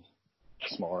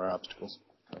 smaller obstacles.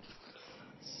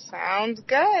 Sounds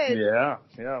good. Yeah,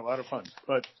 a lot of fun.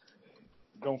 But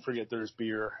don't forget there's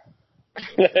beer.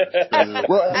 Well,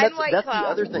 and that's the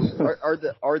other thing.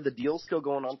 Are the deals still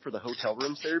going on for the hotel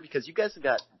rooms there? Because you guys have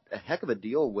got a heck of a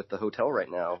deal with the hotel right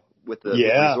now. With the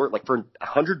resort, like for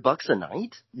 $100 a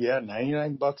night? Yeah,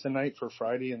 $99 a night for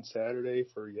Friday and Saturday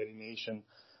for Yeti Nation.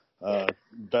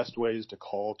 Best way is to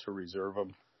call to reserve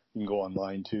them. You can go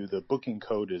online too. The booking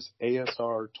code is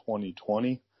ASR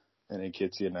 2020, and it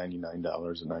gets you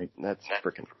 $99 a night. That's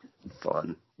freaking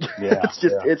fun. Yeah,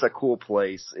 it's a cool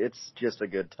place. It's just a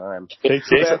good time. Takes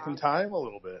you back in time a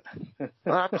little bit.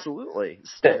 Absolutely.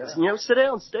 Sit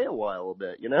down, stay a while a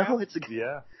bit. It's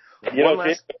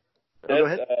go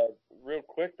ahead. Real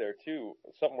quick there too,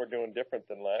 something we're doing different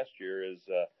than last year is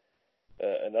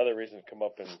another reason to come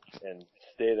up and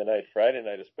stay the night, Friday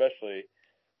night especially,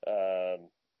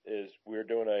 is we're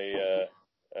doing a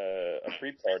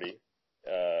pre-party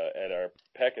at our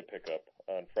packet pickup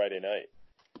on Friday night.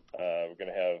 We're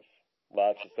going to have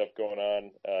lots of stuff going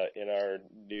on in our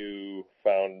new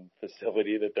found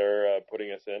facility that they're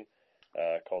putting us in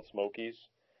called Smokies.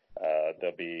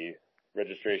 There'll be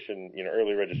registration,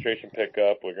 early registration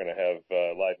pickup. We're going to have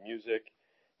live music,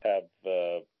 have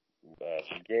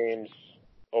some games,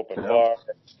 open bar.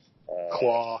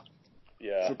 Claw.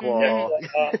 Yeah.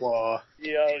 Claw.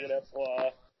 Yeah, we're going to have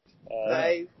claw.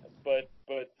 Nice. But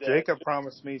Jacob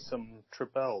promised me some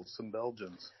tripels, some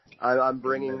Belgians. I'm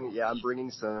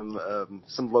bringing some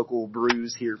local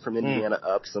brews here from Indiana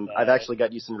up. I've actually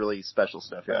got you some really special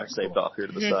stuff here I've saved off here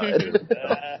to the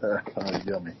side.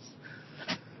 Yummy.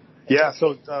 Yeah,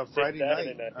 so Friday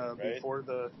night, before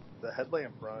the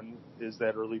headlamp run, is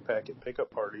that early packet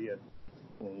pickup party,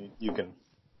 and you can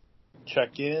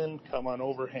check in, come on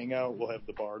over, hang out. We'll have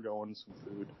the bar going, some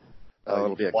food.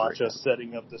 It'll be watch us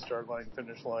setting up the start line,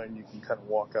 finish line. You can kind of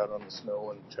walk out on the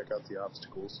snow and check out the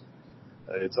obstacles.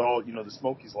 It's all, the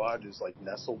Smokies Lodge is like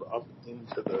nestled up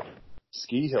into the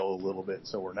ski hill a little bit,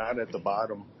 so we're not at the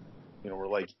bottom. We're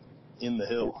like in the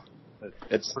hill.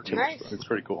 It's nice. It's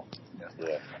pretty cool.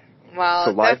 Yeah. Well,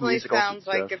 so it definitely sounds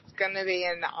like it's going to be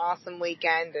an awesome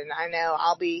weekend, and I know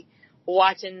I'll be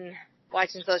watching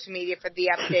social media for the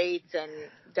updates, and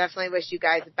definitely wish you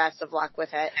guys the best of luck with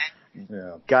it.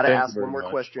 Yeah. Got to ask one more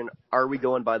question. Are we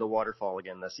going by the waterfall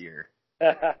again this year?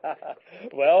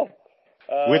 Well,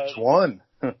 which one?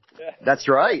 That's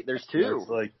right. There's 2. There's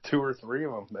like 2 or 3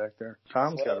 of them back there.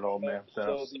 Tom's got it all mapped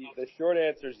out. So the short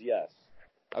answer is yes.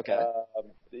 Okay.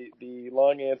 The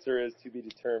long answer is to be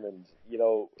determined.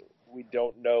 We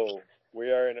don't know.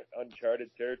 We are in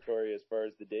uncharted territory as far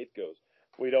as the date goes.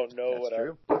 We don't know what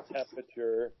our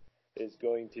temperature is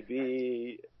going to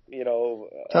be.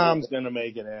 Tom's going to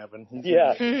make it happen.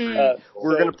 Yeah.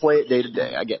 We're going to play it day to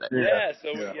day. I get it. Yeah. So,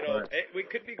 we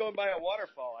could be going by a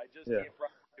waterfall. I just can't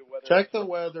promise you whether. Check the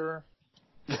weather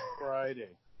Friday.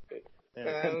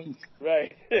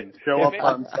 Right. And show up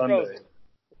on Sunday.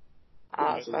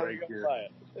 Awesome.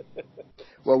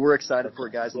 Well, we're excited for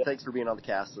it, guys, and thanks for being on the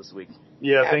cast this week.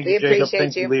 Yeah, thank you, Jacob.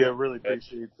 Thank you, Leah. Really Okay.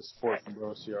 appreciate the support from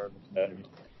OCR and the community.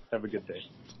 Have a good day.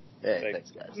 Hey,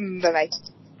 thanks, guys. Bye-bye.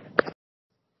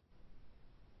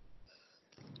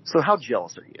 So how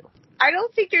jealous are you? I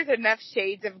don't think there's enough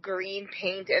shades of green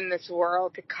paint in this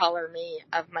world to color me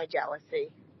of my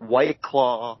jealousy. White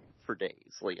Claw for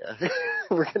days, Leah.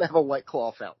 We're going to have a White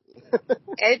Claw fountain.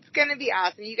 It's going to be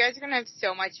awesome. You guys are going to have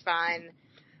so much fun.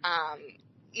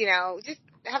 Just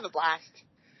have a blast.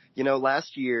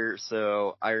 Last year,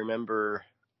 so I remember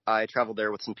I traveled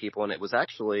there with some people, and it was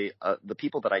actually the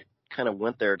people that I kind of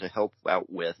went there to help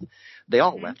out with, they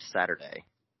all left Saturday,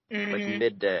 like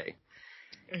midday.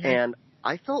 And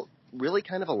I felt really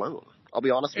kind of alone. I'll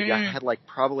be honest with you. I had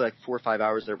probably 4 or 5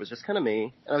 hours there. It was just kind of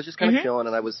me, and I was just kind of chilling,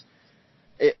 and it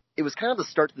was kind of the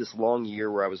start to this long year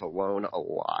where I was alone a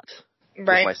lot with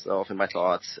myself and my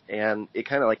thoughts, and it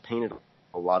kind of painted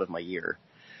a lot of my year.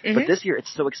 But this year,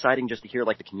 it's so exciting just to hear,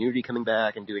 like, the community coming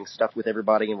back and doing stuff with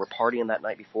everybody, and we're partying that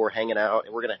night before, hanging out,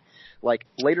 and we're going to, like,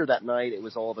 later that night, it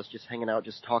was all of us just hanging out,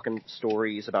 just talking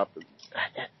stories about,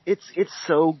 it's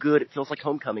so good. It feels like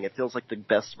homecoming. It feels like the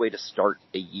best way to start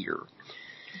a year.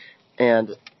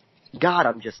 And, God,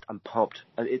 I'm pumped.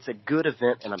 It's a good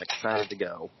event, and I'm excited to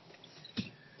go.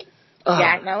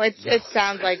 Yeah, no, it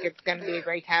sounds like it's going to be a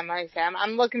great time. Like I said,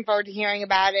 I'm looking forward to hearing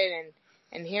about it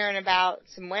and hearing about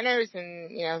some winners and,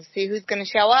 see who's going to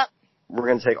show up. We're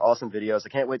going to take awesome videos. I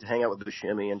can't wait to hang out with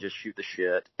Buscemi and just shoot the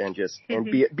shit and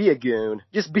and be a goon.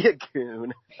 Just be a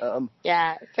goon.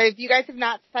 Yeah. So if you guys have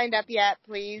not signed up yet,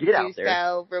 please do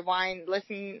so. Rewind,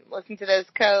 listen to those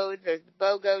codes. There's the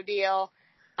BOGO deal.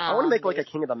 I want to make like a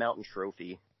King of the Mountain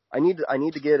trophy. I need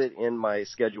to get it in my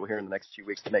schedule here in the next few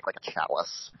weeks to make like a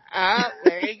chalice.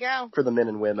 There you go. For the men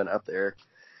and women up there.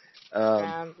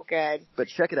 Sounds good. But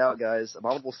check it out, guys.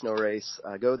 Abominable Snow Race.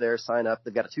 Go there, sign up.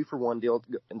 They've got a 2-for-1 deal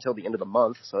until the end of the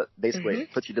month, so it basically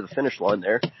puts you to the finish line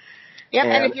there. Yep,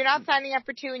 and if you're not signing up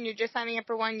for 2 and you're just signing up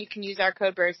for 1, you can use our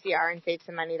code BROCR and save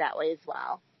some money that way as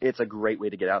well. It's a great way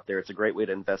to get out there. It's a great way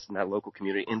to invest in that local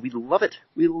community, and we love it.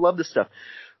 We love this stuff.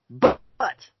 But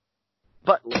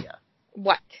Leah.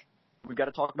 What? We've got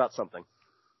to talk about something.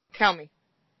 Tell me.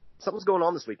 Something's going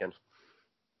on this weekend.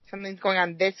 Something's going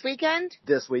on this weekend?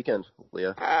 This weekend,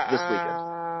 Leah.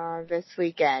 This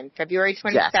weekend. February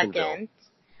 22nd.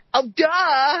 Oh,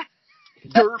 duh!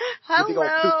 Derp. Hello. You big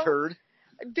old poop turd.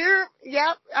 Derp.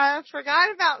 Yep. I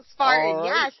forgot about Spartan.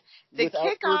 Yes. The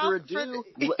kickoff. Without further ado,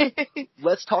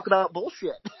 let's talk about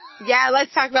bullshit. Yeah,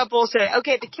 let's talk about bullshit.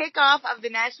 Okay, the kickoff of the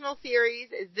National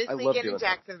Series is this weekend in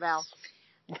Jacksonville.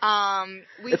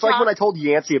 It's like when I told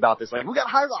Yancey about this, like, we got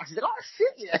High Rocks. He's like, oh,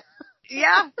 shit, yeah.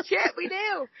 Yeah, shit, we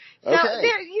do. So, okay.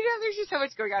 There's just so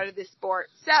much going on in this sport.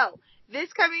 So,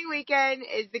 this coming weekend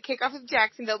is the kickoff of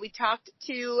Jacksonville. We talked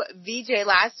to VJ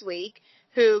last week,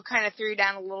 who kind of threw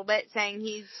down a little bit, saying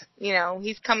he's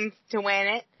come to win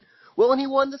it. Well, and he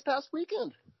won this past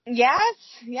weekend. Yes,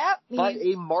 yep. By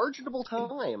a marginable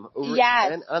time over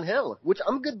Angel, which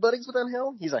I'm good buddies with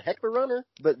Angel. He's a heck of a runner,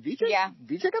 but VJ got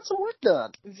some work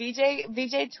done.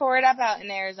 VJ tore it up out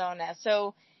in Arizona.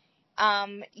 So,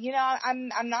 I'm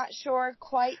not sure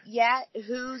quite yet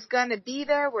who's gonna be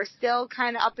there. We're still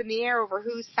kind of up in the air over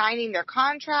who's signing their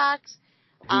contracts.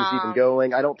 Who's even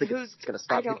going? I don't think it's gonna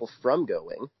stop people from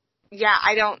going. Yeah,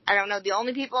 I don't know. The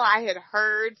only people I had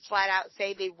heard flat out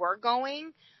say they were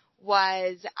going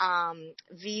was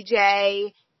VJ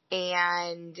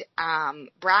and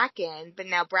Bracken, but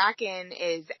now Bracken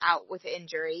is out with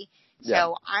injury,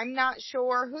 so I'm not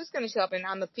sure who's going to show up. And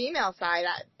on the female side,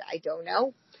 I don't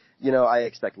know. I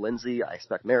expect Lindsay. I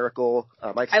expect Miracle.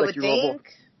 I expect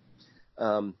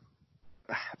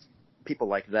people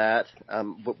like that.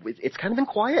 But it's kind of been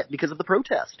quiet because of the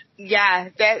protest. Yeah,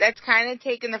 that's kind of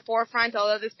taken the forefront.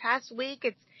 Although this past week,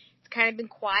 it's kind of been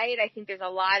quiet. I think there's a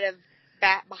lot of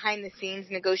behind the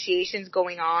scenes negotiations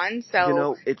going on.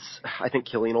 So I think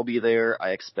Killian will be there.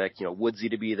 I expect Woodsy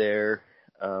to be there.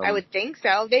 I would think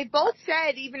so. They both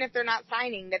said even if they're not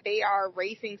signing that they are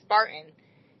racing Spartan.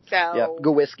 So yeah,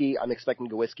 Gawiski. I'm expecting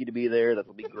Gawiski to be there.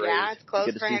 That'll be great. Yeah, it's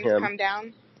close for him to come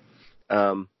down.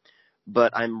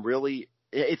 But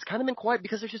it's kind of been quiet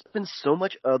because there's just been so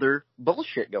much other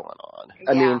bullshit going on.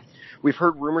 Yeah. I mean, we've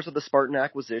heard rumors of the Spartan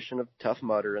acquisition of Tough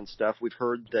Mudder and stuff. We've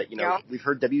heard that, we've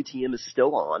heard WTM is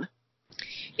still on.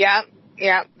 Yeah,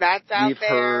 that's out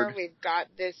there. We've got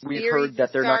this. We've heard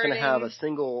that they're not going to have a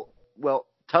single,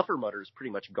 Tougher Mudder is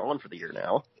pretty much gone for the year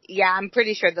now. Yeah, I'm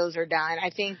pretty sure those are done.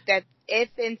 I think that if,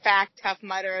 in fact, Tough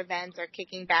Mudder events are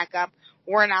kicking back up,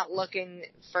 we're not looking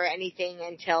for anything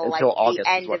until August, the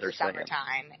end of the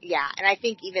summertime. Yeah, and I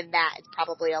think even that is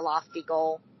probably a lofty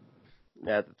goal.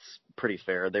 Yeah, that's pretty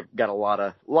fair. They've got a lot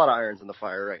of irons in the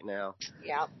fire right now.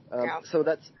 Yeah. So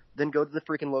then go to the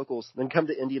freaking locals. Then come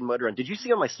to Indian Mud Run. Did you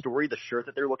see on my story the shirt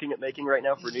that they're looking at making right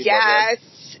now for New Mud Run?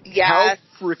 Yes. How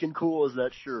freaking cool is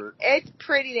that shirt? It's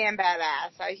pretty damn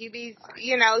badass. Hubie's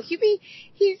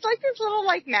like this little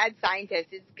mad scientist.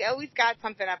 He's always got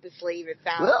something up his sleeve. It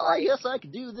sounds. Well, I guess I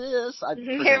could do this. I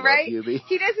right? love Hubie.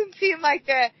 He doesn't seem like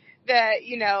the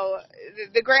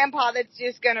grandpa that's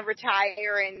just gonna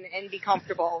retire and be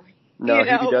comfortable. No,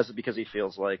 Hubie does it because he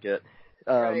feels like it.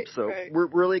 Right. We're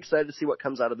really excited to see what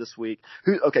comes out of this week.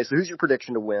 So who's your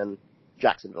prediction to win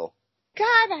Jacksonville?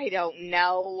 God, I don't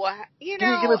know. Give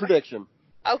me a prediction.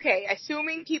 Okay,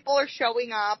 assuming people are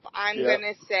showing up, I'm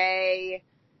gonna say,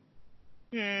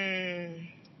 They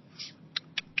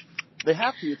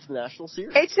have to. It's the National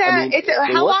Series.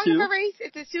 How long of a race?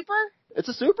 It's a super? It's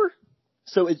a super.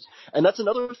 So and that's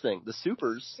another thing. The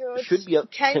supers should be up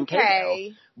 10K now,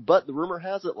 but the rumor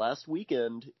has it last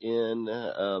weekend in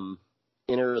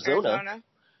Arizona,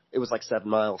 it was like 7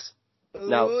 miles. Ooh,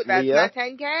 now, that's Leah, not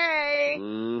 10K.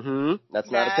 Mm-hmm.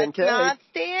 That's not a 10K. That's not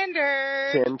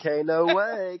standard. 10K, no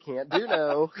way. Can't do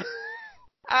no.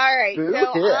 All right, Boo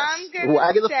so hiss. I'm going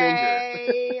Wagging to the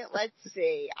say, finger. let's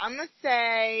see, I'm going to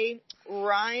say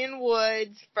Ryan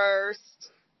Woods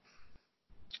first,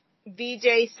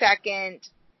 VJ second,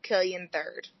 Killian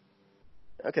third.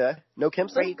 Okay. No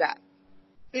Kempson? What do you got?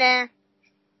 Nah.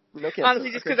 No Kempson.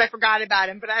 Honestly, just because I forgot about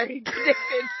him, but I already predicted.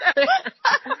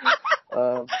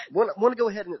 Want to go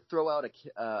ahead and throw out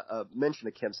a mention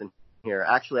of Kempson here.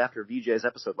 Actually, after VJ's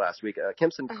episode last week,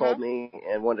 Kempson called me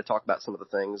and wanted to talk about some of the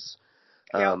things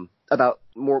about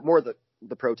more of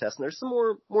the protest. And there's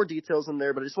some more details in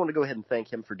there, but I just want to go ahead and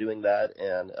thank him for doing that.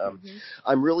 And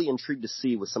I'm really intrigued to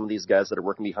see with some of these guys that are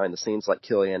working behind the scenes, like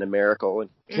Killian and Miracle and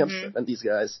Kempson and these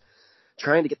guys,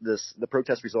 trying to get the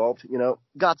protest resolved. You know,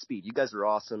 Godspeed. You guys are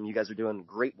awesome. You guys are doing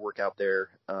great work out there.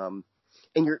 And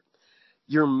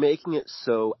you're making it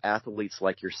so athletes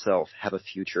like yourself have a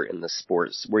future in this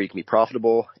sport where you can be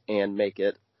profitable and make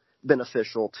it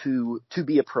beneficial to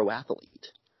be a pro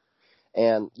athlete.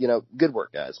 And, you know, good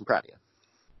work, guys. I'm proud of you.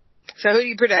 So who do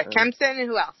you predict? Kempson and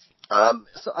who else?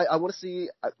 So I want to see,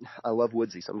 I love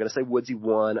Woodsy, so I'm going to say Woodsy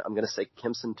 1, I'm going to say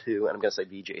Kempson 2, and I'm going to say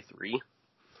VJ 3.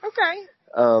 Okay.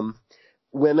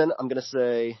 Women, I'm going to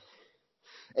say,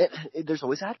 there's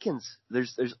always Adkins.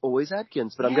 There's always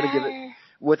Adkins, but I'm going to give it,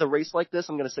 with a race like this,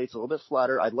 I'm going to say it's a little bit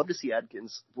flatter. I'd love to see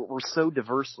Adkins. We're so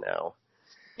diverse now.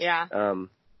 Yeah.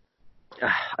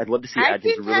 I'd love to see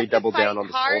Adkins really double down on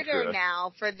this ultra. Harder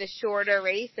now for the shorter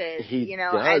races. He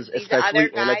as does, these especially other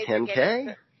guys in a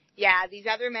 10K. These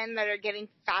other men that are getting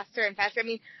faster and faster. I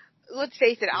mean, let's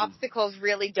face it, obstacles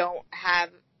really don't have,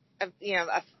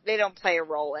 they don't play a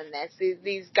role in this.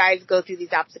 These guys go through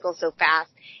these obstacles so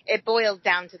fast. It boils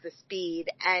down to the speed.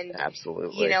 And,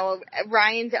 absolutely.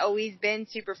 Ryan's always been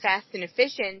super fast and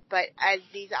efficient, but as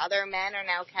these other men are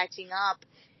now catching up,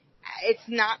 it's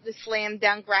not the slam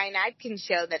dunk Ryan Adkins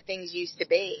show that things used to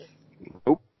be.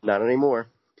 Nope, not anymore.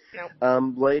 Nope.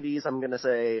 Ladies, I'm going to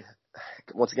say,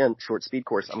 once again, short speed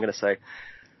course, I'm going to say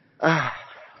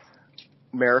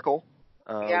Miracle.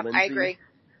 Yep, Lindsay, I agree.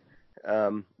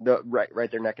 Right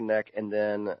there neck and neck, and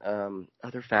then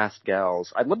other fast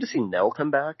gals. I'd love to see Nell come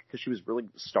back because she was really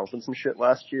stomping some shit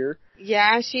last year.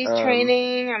 Yeah, she's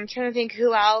training. I'm trying to think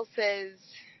who else is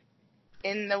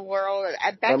in the world.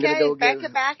 Becca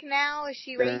back now? Is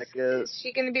she racing? Is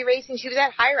she going to be racing? She was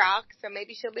at High Rock, so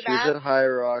maybe she'll be back. She was at High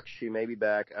Rock. She may be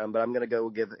back. But I'm going to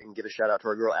go give a shout out to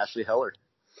our girl Ashley Heller.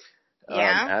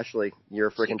 Yeah. Ashley, you're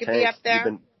a freaking tank. Be up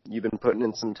there. You've been putting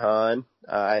in some time.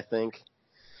 I think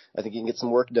you can get some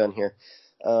work done here.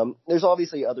 There's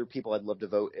obviously other people I'd love to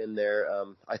vote in there.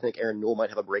 I think Aaron Newell might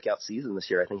have a breakout season this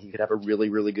year. I think he could have a really,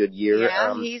 really good year.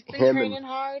 Yeah, he's been training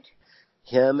hard.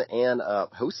 Him and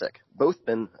Hosick, both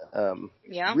been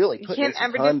really putting in some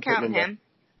time. You can't ever discount him.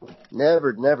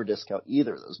 Never discount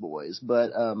either of those boys.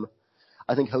 But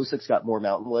I think Hosick's got more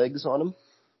mountain legs on him.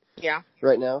 Yeah.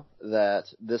 Right now,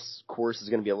 that this course is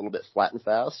going to be a little bit flat and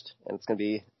fast, and it's going to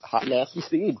be hot, nasty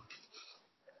speed.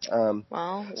 Well,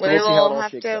 so we'll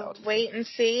have to wait and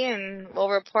see, and we'll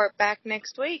report back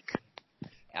next week.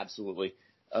 Absolutely.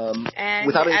 And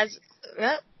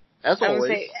as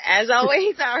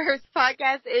always, our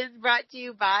podcast is brought to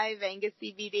you by Venga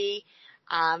CBD.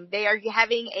 They are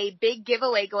having a big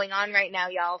giveaway going on right now,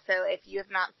 y'all. So if you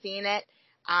have not seen it,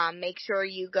 make sure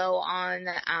you go on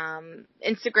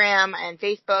Instagram and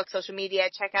Facebook, social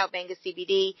media. Check out Venga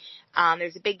CBD.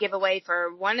 There's a big giveaway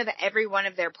for every one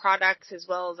of their products, as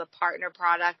well as a partner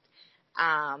product.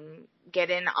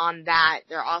 Get in on that.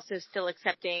 They're also still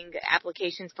accepting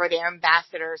applications for their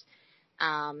ambassadors.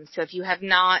 So if you have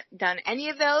not done any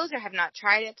of those or have not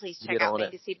tried it, please check out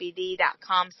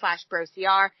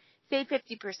vengacbd.com/brocr. Save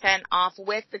 50% off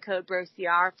with the code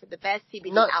BROCR for the best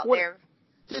CBD out there.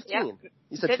 15. Yep.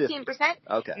 You said 15%.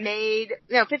 Okay.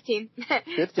 15.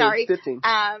 15. Sorry. 15.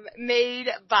 Made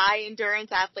by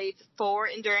endurance athletes for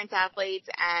endurance athletes,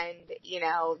 and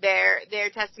their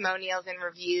testimonials and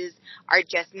reviews are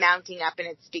just mounting up, and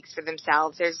it speaks for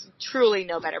themselves. There's truly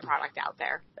no better product out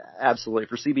there. Absolutely.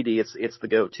 For CBD, it's the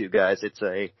go-to, guys. It's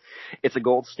a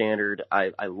gold standard.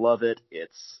 I love it.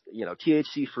 It's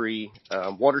THC free,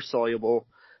 water soluble.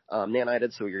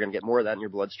 Nanited, so you're going to get more of that in your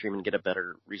bloodstream and get a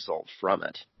better result from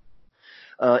it.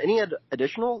 Any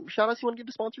additional shout-outs you want to give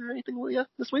to sponsors or anything, Leah,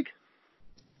 this week?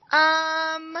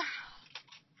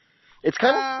 It's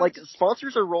kind of like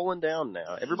sponsors are rolling down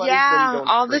now. Everybody's been going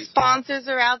all crazy. The sponsors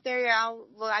are out there. Yeah,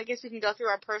 well, I guess we can go through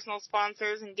our personal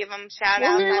sponsors and give them shout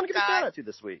outs. What do you want to give a shout out to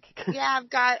this week? Yeah, I've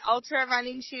got Ultra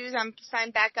Running Shoes. I'm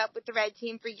signed back up with the Red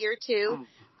Team for year 2,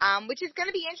 which is going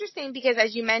to be interesting because,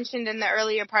 as you mentioned in the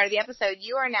earlier part of the episode,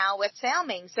 you are now with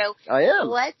Salming. So I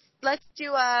am. Let's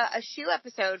do a shoe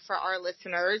episode for our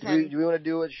listeners. Do we want to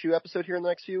do a shoe episode here in the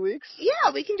next few weeks?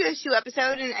 Yeah, we can do a shoe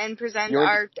episode and present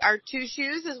our 2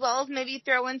 shoes as well as maybe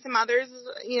throw in some others,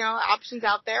 options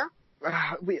out there.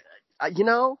 We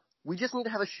just need to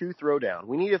have a shoe throwdown.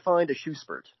 We need to find a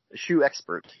shoe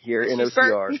expert here in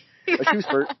OCR. A shoe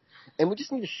spurt. And we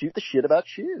just need to shoot the shit about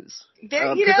shoes. Shoes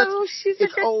are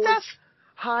good stuff.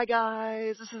 Hi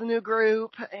guys, this is a new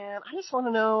group, and I just want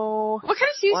to know what kind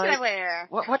of shoes should I wear?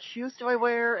 What shoes do I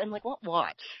wear, and what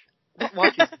watch? What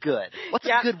watch is good? What's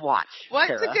a good watch? What's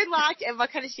Sarah? a good watch, and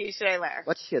what kind of shoes should I wear?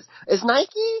 What shoes? Is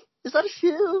Nike? Is that a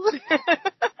shoe? Is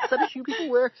that a shoe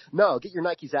people wear? No, get your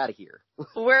Nikes out of here.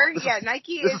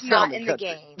 Nike is not in the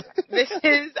game. This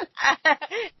is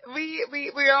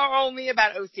we are only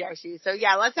about OCR shoes. So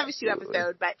yeah, let's have a shoe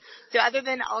episode. But so other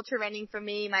than Ultra Running for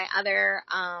me, my other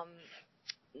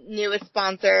newest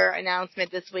sponsor announcement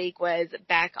this week was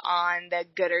back on the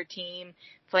Gooder Team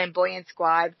Flamboyant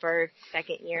Squad for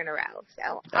 2nd year in a row.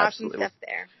 So awesome stuff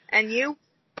there. And you?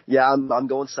 Yeah, I'm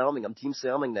going Salming. I'm Team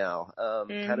Salming now.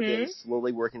 Kind of been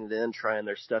slowly working it in, trying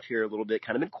their stuff here a little bit.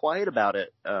 Kind of been quiet about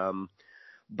it.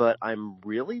 But I'm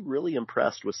really, really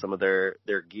impressed with some of their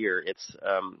gear. It's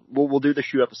we'll do the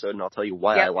shoe episode, and I'll tell you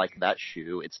why I like that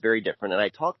shoe. It's very different. And I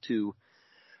talked to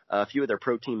a few of their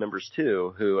pro team members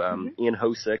too, who Ian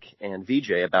Hosick and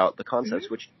VJ about the concepts.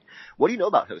 What do you know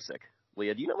about Hosick,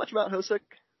 Leah? Do you know much about Hosick?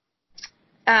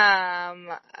 I'm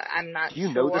not sure. Do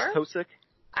you know this Hosick?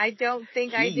 I don't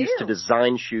think I do. He used to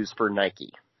design shoes for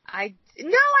Nike. I did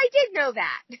know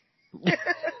that.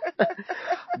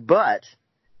 But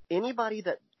anybody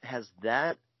that has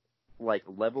that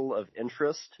level of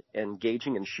interest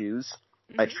engaging in shoes,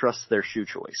 I trust their shoe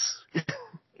choice.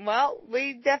 Well,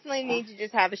 we definitely need to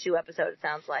just have a shoe episode, it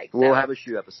sounds like. So we'll have a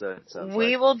shoe episode,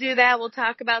 we will do that. We'll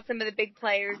talk about some of the big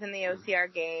players in the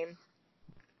OCR game.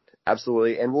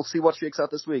 Absolutely, and we'll see what shakes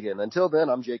out this weekend. Until then,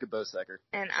 I'm Jacob Bosacker.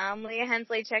 And I'm Leah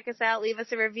Hensley. Check us out, leave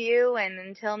us a review, and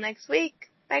until next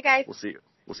week, bye guys. We'll see you.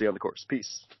 We'll see you on the course.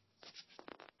 Peace.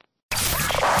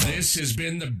 This has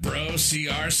been the Bro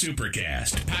CR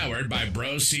Supercast, powered by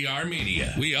Bro CR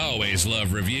Media. We always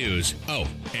love reviews. Oh,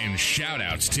 and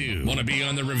shout-outs, too. Want to be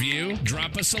on the review?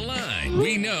 Drop us a line.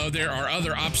 We know there are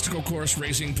other obstacle course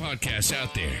racing podcasts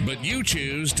out there, but you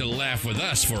choose to laugh with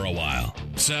us for a while.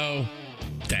 So,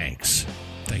 thanks.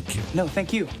 Thank you. No,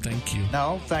 thank you. Thank you.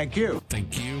 No, thank you.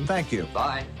 Thank you. Thank you.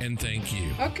 Bye. And thank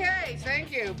you. Okay,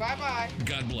 thank you. Bye-bye.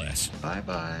 God bless.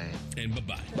 Bye-bye. And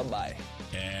bye-bye. Bye-bye.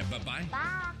 And bye-bye.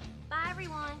 Bye. Bye,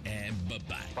 everyone. And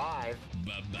bye-bye. Bye.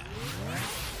 Bye-bye.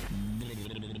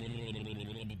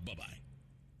 Bye-bye.